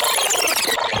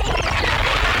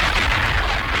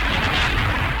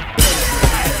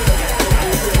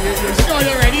 So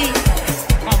you ready?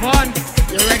 Come on,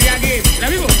 you ready again? Let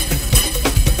me go.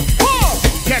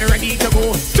 Get ready to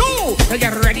go. 2.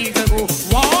 Get ready to go. 1,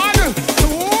 2,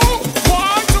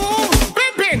 1, 2.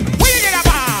 Pimpin', we get a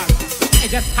bar. It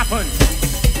just happened.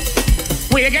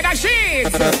 We get a shade.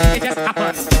 It just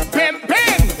happened.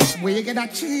 Pimpin', we get a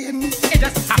chain. It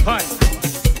just happened.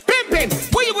 Pimpin',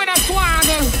 we win a swan.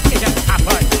 It just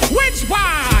happened. Which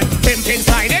one? Pimpin'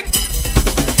 sliding.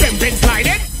 Pimpin'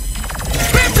 sliding.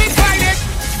 Pimpin' sliding.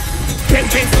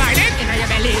 Pimpin' sliding. In your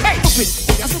belly. Hey, open.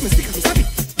 That's what mistake is happy.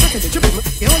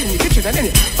 You're all in the kitchen and then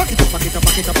you bucket up. Hey,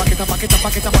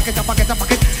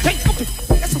 open.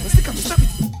 That's what mistake is happy.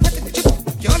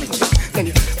 You're all in the kitchen. Then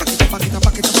you bucket up.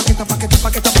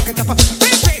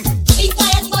 Be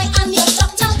quiet, boy, I'm your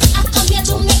doctor. I come here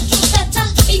to make you better.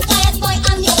 Be quiet, boy,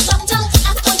 I'm your doctor.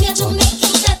 I come here to make you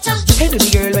better. Hey, baby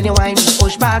girl, when you whine,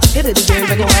 push back. Hey, baby girl,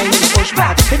 when you whine, push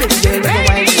back. Hey, baby girl, when you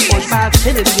whine, push back.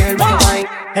 Hey, baby girl, when you whine.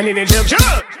 And then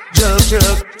jump.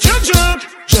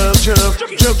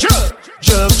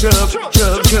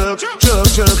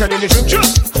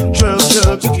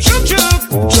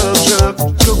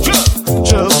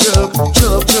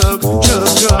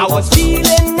 I was feeling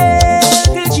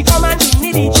it till she come and give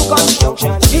me the juke on the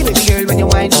junction. Hey, baby girl, when you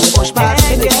whine, push back.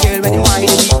 Hey, baby girl, when you whine,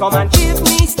 come and give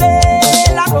me stay.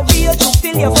 Like a real juke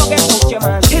till you forget about your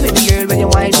man. Hey, baby girl, when you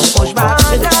whine, push back.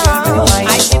 Hey, baby girl, when you whine.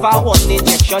 I give her one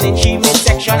injection in she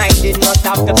midsection. I did not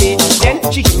have to pay. Then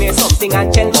she give me something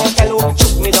and tell me hello.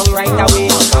 Took me down right away.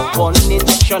 One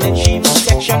injection in she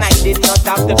midsection. I did not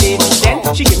have to pay. Then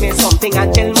she give me something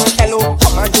and tell me hello.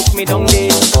 Come and took me down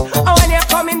there. And when you're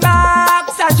coming back,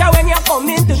 Sasha, when you're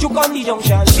coming to juke on the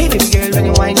junction. Hey, baby girl, when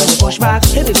you whine, when you push back.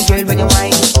 Hey, baby girl, when you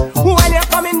whine. When you're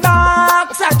coming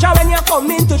back, Sasha, when you're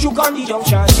coming to juke on the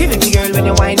junction. Hey, baby girl, when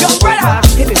you whine, push back.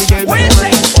 Hey, baby girl, when you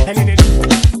whine.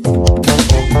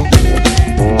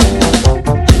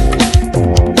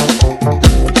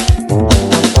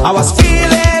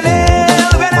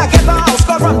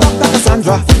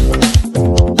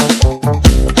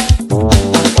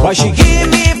 Boy, she give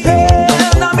me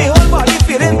pain, now me whole body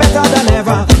feeling better than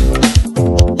ever.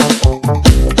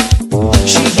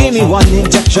 She gave me one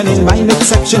injection in my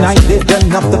midsection, I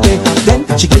didn't have to pay. Then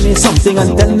she gave me something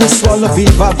and tell me swallow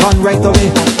fever gone right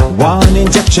away. One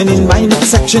injection in my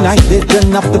midsection, I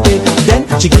didn't have to pay. Then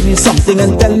she gave me something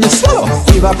and tell me swallow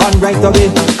fever gone right away.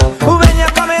 When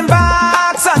you're coming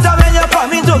back, Santa, when you're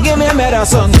coming to give me a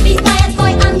medicine. Be quiet,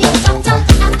 boy, I'm your doctor.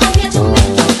 I'm here to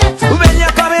make you better. When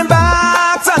you're coming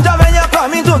back, Santa, when you're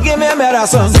coming to give me a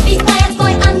medicine. Be quiet,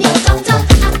 boy, I'm your doctor.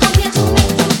 I'm here to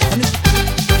make you better.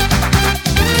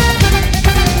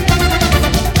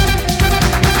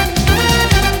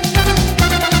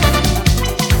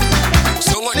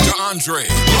 Selector Andre,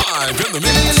 live in the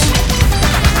mix.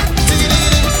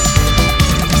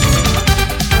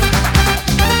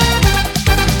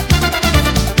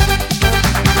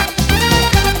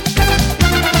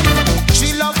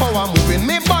 She love how I'm moving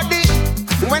me body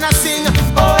when I sing.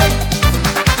 Oi,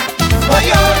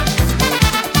 oi, oi.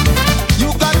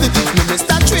 You got to teach me,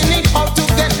 Mr. Trini, how to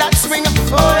get that swing.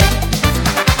 Oi,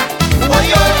 oi,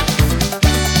 oi.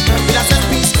 With a cent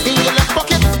piece in your left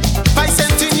pocket, 5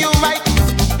 cents in your right,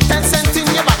 10 cents in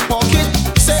your back pocket.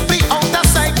 Safely out of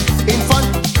sight, in front,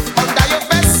 under your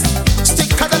vest. Stick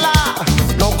to the law,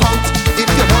 no count. If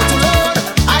you want to learn,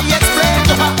 I explain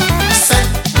to her. Cent,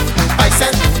 5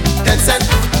 cents, 10 cents,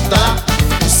 dollar,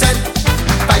 cent,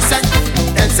 5 cents,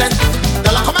 10 cents,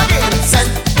 dollar. Come again, cent,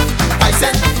 5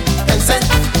 cents, 10 cents,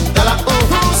 dollar.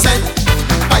 Cent,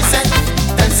 5 cents,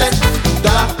 10 cents,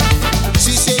 dollar.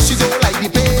 She says she don't like the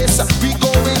pace, we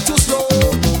going too slow.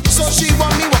 So she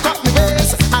want me walk up my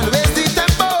waist and raise the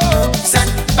tempo. Cent,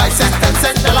 5 cents, 10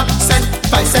 cents, dollar. Cent,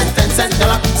 5 cents, 10 cents,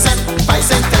 dollar. Cent, 5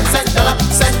 cents, 10 cents, dollar.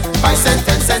 Cent, 5 cents,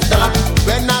 10 cents, dollar.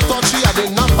 When I thought she had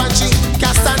enough and she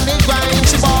can't stand the grind,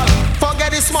 she ball. Forget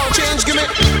the small change, give me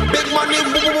big money,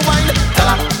 wine.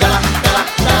 Dollar, dollar, dollar,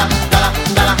 dollar, dollar,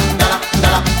 dollar, dollar,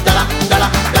 dollar, dollar, dollar,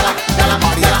 dollar, dollar,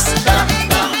 audience, dollar,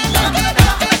 dollar, dollar,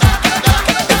 dollar.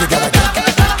 Every girl I get,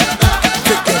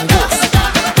 take them goes.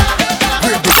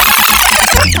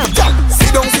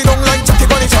 Sit down like Jackie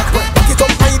Bunny Jack. Back it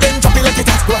up high, then drop it like it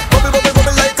hot. Bubble, bubble,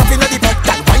 bubble like coffee in the pot.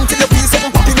 Girl, wine till you feel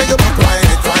something popping in your back. Wine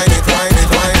it, wine it, wine it,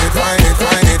 wine it, wine it,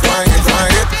 wine it, wine it,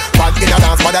 wine it. Bad in a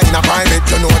dance, bad in a private.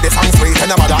 You know the song's sweet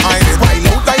and a bad hide it. Wild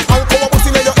out like alcohol,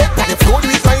 busting in your head. On the floor, do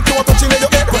it like you are touching in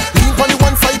your head. Lean on the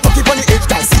one side, tuck it on the edge.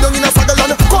 Girl, sit down in a saddle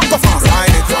and come go fast.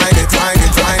 Wine it, wine it, wine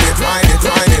it, wine it, wine it,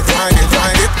 wine it, wine it,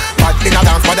 wine it. Bad in a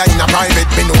dance, bad in a private.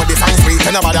 Me know the song's sweet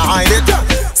and a bad hide it.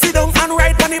 Sit down and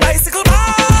ride on the bicycle bar.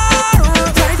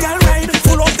 Ride, girl, ride.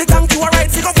 Full up the tank to a ride,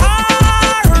 go far.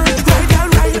 Ride, girl,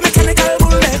 ride. Mechanical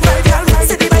bullet. Ride, girl, ride.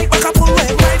 See the bike back up, pull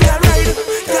away. Ride, girl, ride.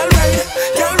 Girl, ride.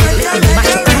 Girl, ride, girl,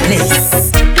 ride.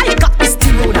 I got this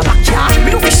thing round the backyard. We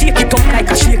don't shake it up like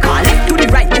a shaker. Left to the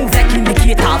right, move like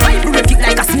indicator. Vibrate it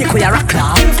like a snake with a rocker.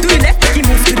 Move to the left, he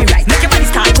moves to the right. Make your body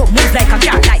start up, move like a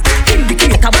car light.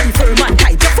 Indicator, body firm and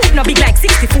tight. Your foot no big like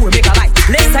 64 megabyte.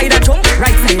 Left side a jump,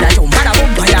 right side a jump. Bada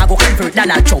bumper, ya go convert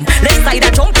that a jump. Left side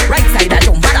a jump, right side a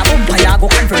jump. Bada bumper, ya go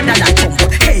convert that a jump.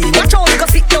 Hey, watch how me go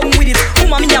sit down with it.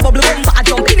 Woman, me a bubble bumper, a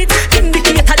jump in it.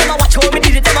 Indicator, them a watch how me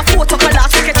did it. Them a photo color,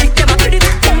 check it, them a credit.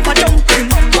 Bumper jumping,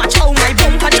 watch how my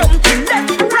bumper jumping. Left,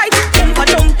 right, bumper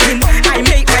jumping. I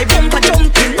make my bumper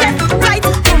jumping. Left, right,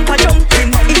 bumper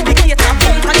jumping. Indicator,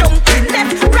 bumper jumping.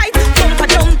 Left, right, bumper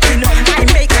jumping. I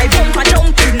make my bumper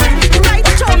jumping. Right,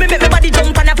 watch how me make my body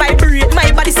jump and a vibrate.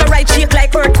 My body so right, shake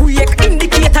like earthquake.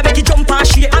 Indicator make it jump and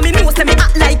shake. I mean, know say me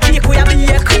act like cake where I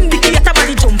bake. Indicator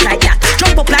body jump like that,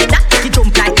 jump up like that, make it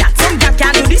jump like that. Some guy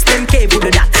can't do this, them cable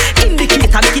do that.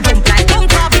 Indicator make it jump like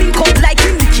bumper, blink up like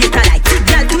indicator light.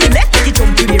 Signal to the left, make it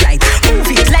jump to the right.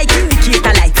 Move it like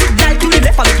indicator light. Signal to the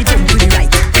left, and make it jump to the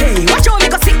right. Hey, watch how me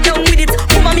go sit down with it.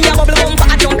 Woman, me a bubble bumper,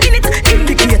 I jump in it.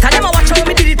 Indicator, them a watch how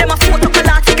me did it. Them a photo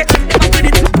color, take it, them a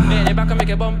credit. Bend it back and make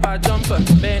a bumper jump.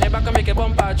 Bend it back and make a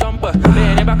bumper jump.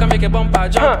 Bend it back and make a bumper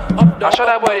jump. Up down, show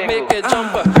that boy make it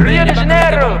jump. Rio de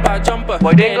Janeiro.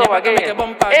 Boy, they go again.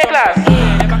 A-class.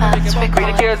 We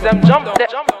the kids them jump.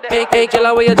 Hey,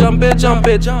 killer, where you jump it.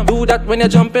 Do that when you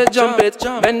jump it.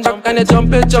 Bend back and you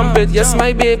jump it. Yes,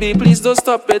 my baby, please don't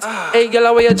stop it. Hey,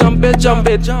 killer, where you jump it.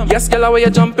 Yes, killer, where you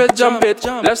jump it.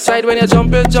 Left side when you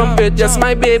jump it. Yes,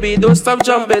 my baby, don't stop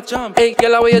jump it. Hey,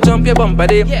 killer, where you jump your bumper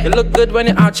day. You look good when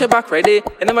you arch your back ready.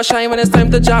 You never shine when it's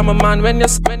time to jam a man. When you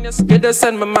skid, they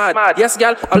send me mad. Yes,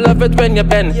 gal, I love it when you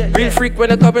bend. Real freak when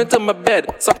you come into my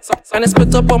bed. So, and I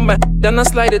spit up on my, then I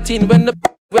slide it in when the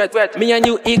wet. Me and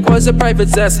you equals a private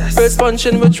zest. First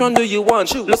function, which one do you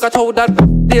want? Look at how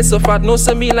that day so fat. No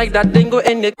see me like that dingo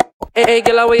in it. Hey,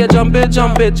 girl, how you jump it,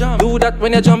 jump it. Do that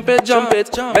when you jump it, jump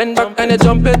it. Bend back and you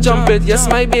jump it, jump it. Yes,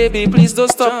 my baby, please don't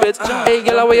stop it. Hey,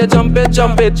 girl, how you jump it,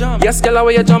 jump it. Yes, girl, how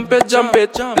you jump it, jump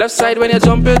it. Left side when you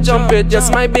jump it, jump it.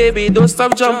 Yes, my baby, don't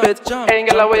stop, jump it. Hey,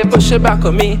 girl, how you push it back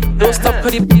on me. Don't stop,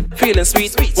 cause the feeling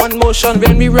sweet. One motion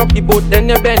when we rock the boat, then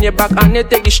you bend your back and you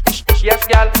take the Yes,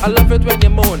 girl, I love it when you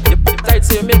moan. You tight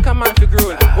so you make a man feel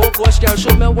grown. Oh gosh, girl,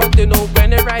 show me what you know.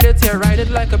 When you ride it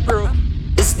like a pro.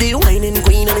 It's the whining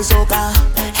queen of the soca.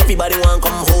 Everybody want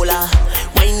come hold her.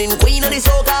 Whining queen of the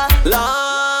soca.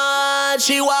 Lord,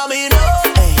 she want me know.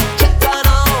 Hey, check her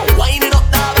now. Whining up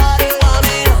that body, want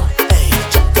me know. Hey,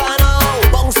 check her now.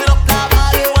 Bouncing up that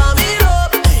body, want me know.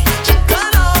 Hey, check her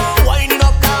now. Whining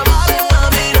up that body,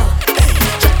 want me know. Hey,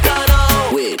 check her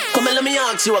now. Wait, come and let me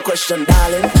ask you a question,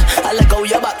 darling. I like how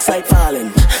your backside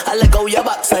falling. I like how your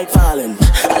backside falling.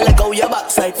 I like how your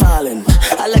backside falling.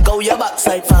 I like how your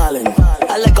backside falling.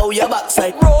 I like how your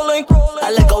backside rolling.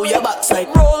 I like how your backside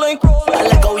rolling. I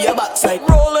like how your backside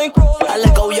rolling. I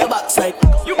like how your backside.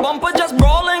 You bumper just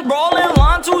brawling.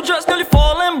 Line two just nearly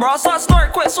falling. Bras I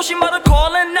start quick, so she mother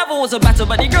calling. Never was a better,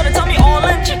 but the girl to tell me all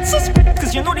in. Jesus,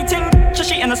 cause you know the thing. Just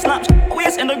she in a snap,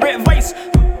 waist in a great vice.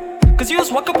 Cause you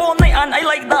just walk up all night and I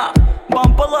like that.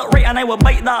 Bumper look right and I will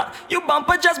bite that. You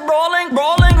bumper just brawling.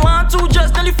 Line two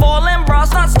just nearly falling.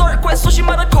 Bras not start quick, so she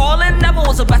mother calling. Never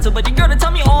was a better, but the girl to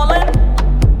tell me all in.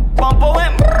 Bumper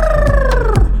went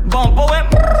bumper went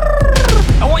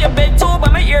I want your big toe by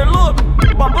my earlobe.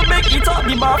 Bumper big, eat up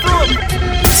the bathroom.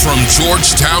 From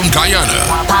Georgetown, Guyana.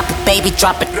 Pop it, baby,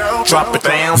 drop it. Drop it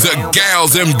down. The Gyal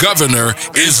them Governor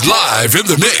is live in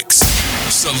the mix.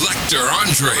 Selector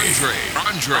Andre.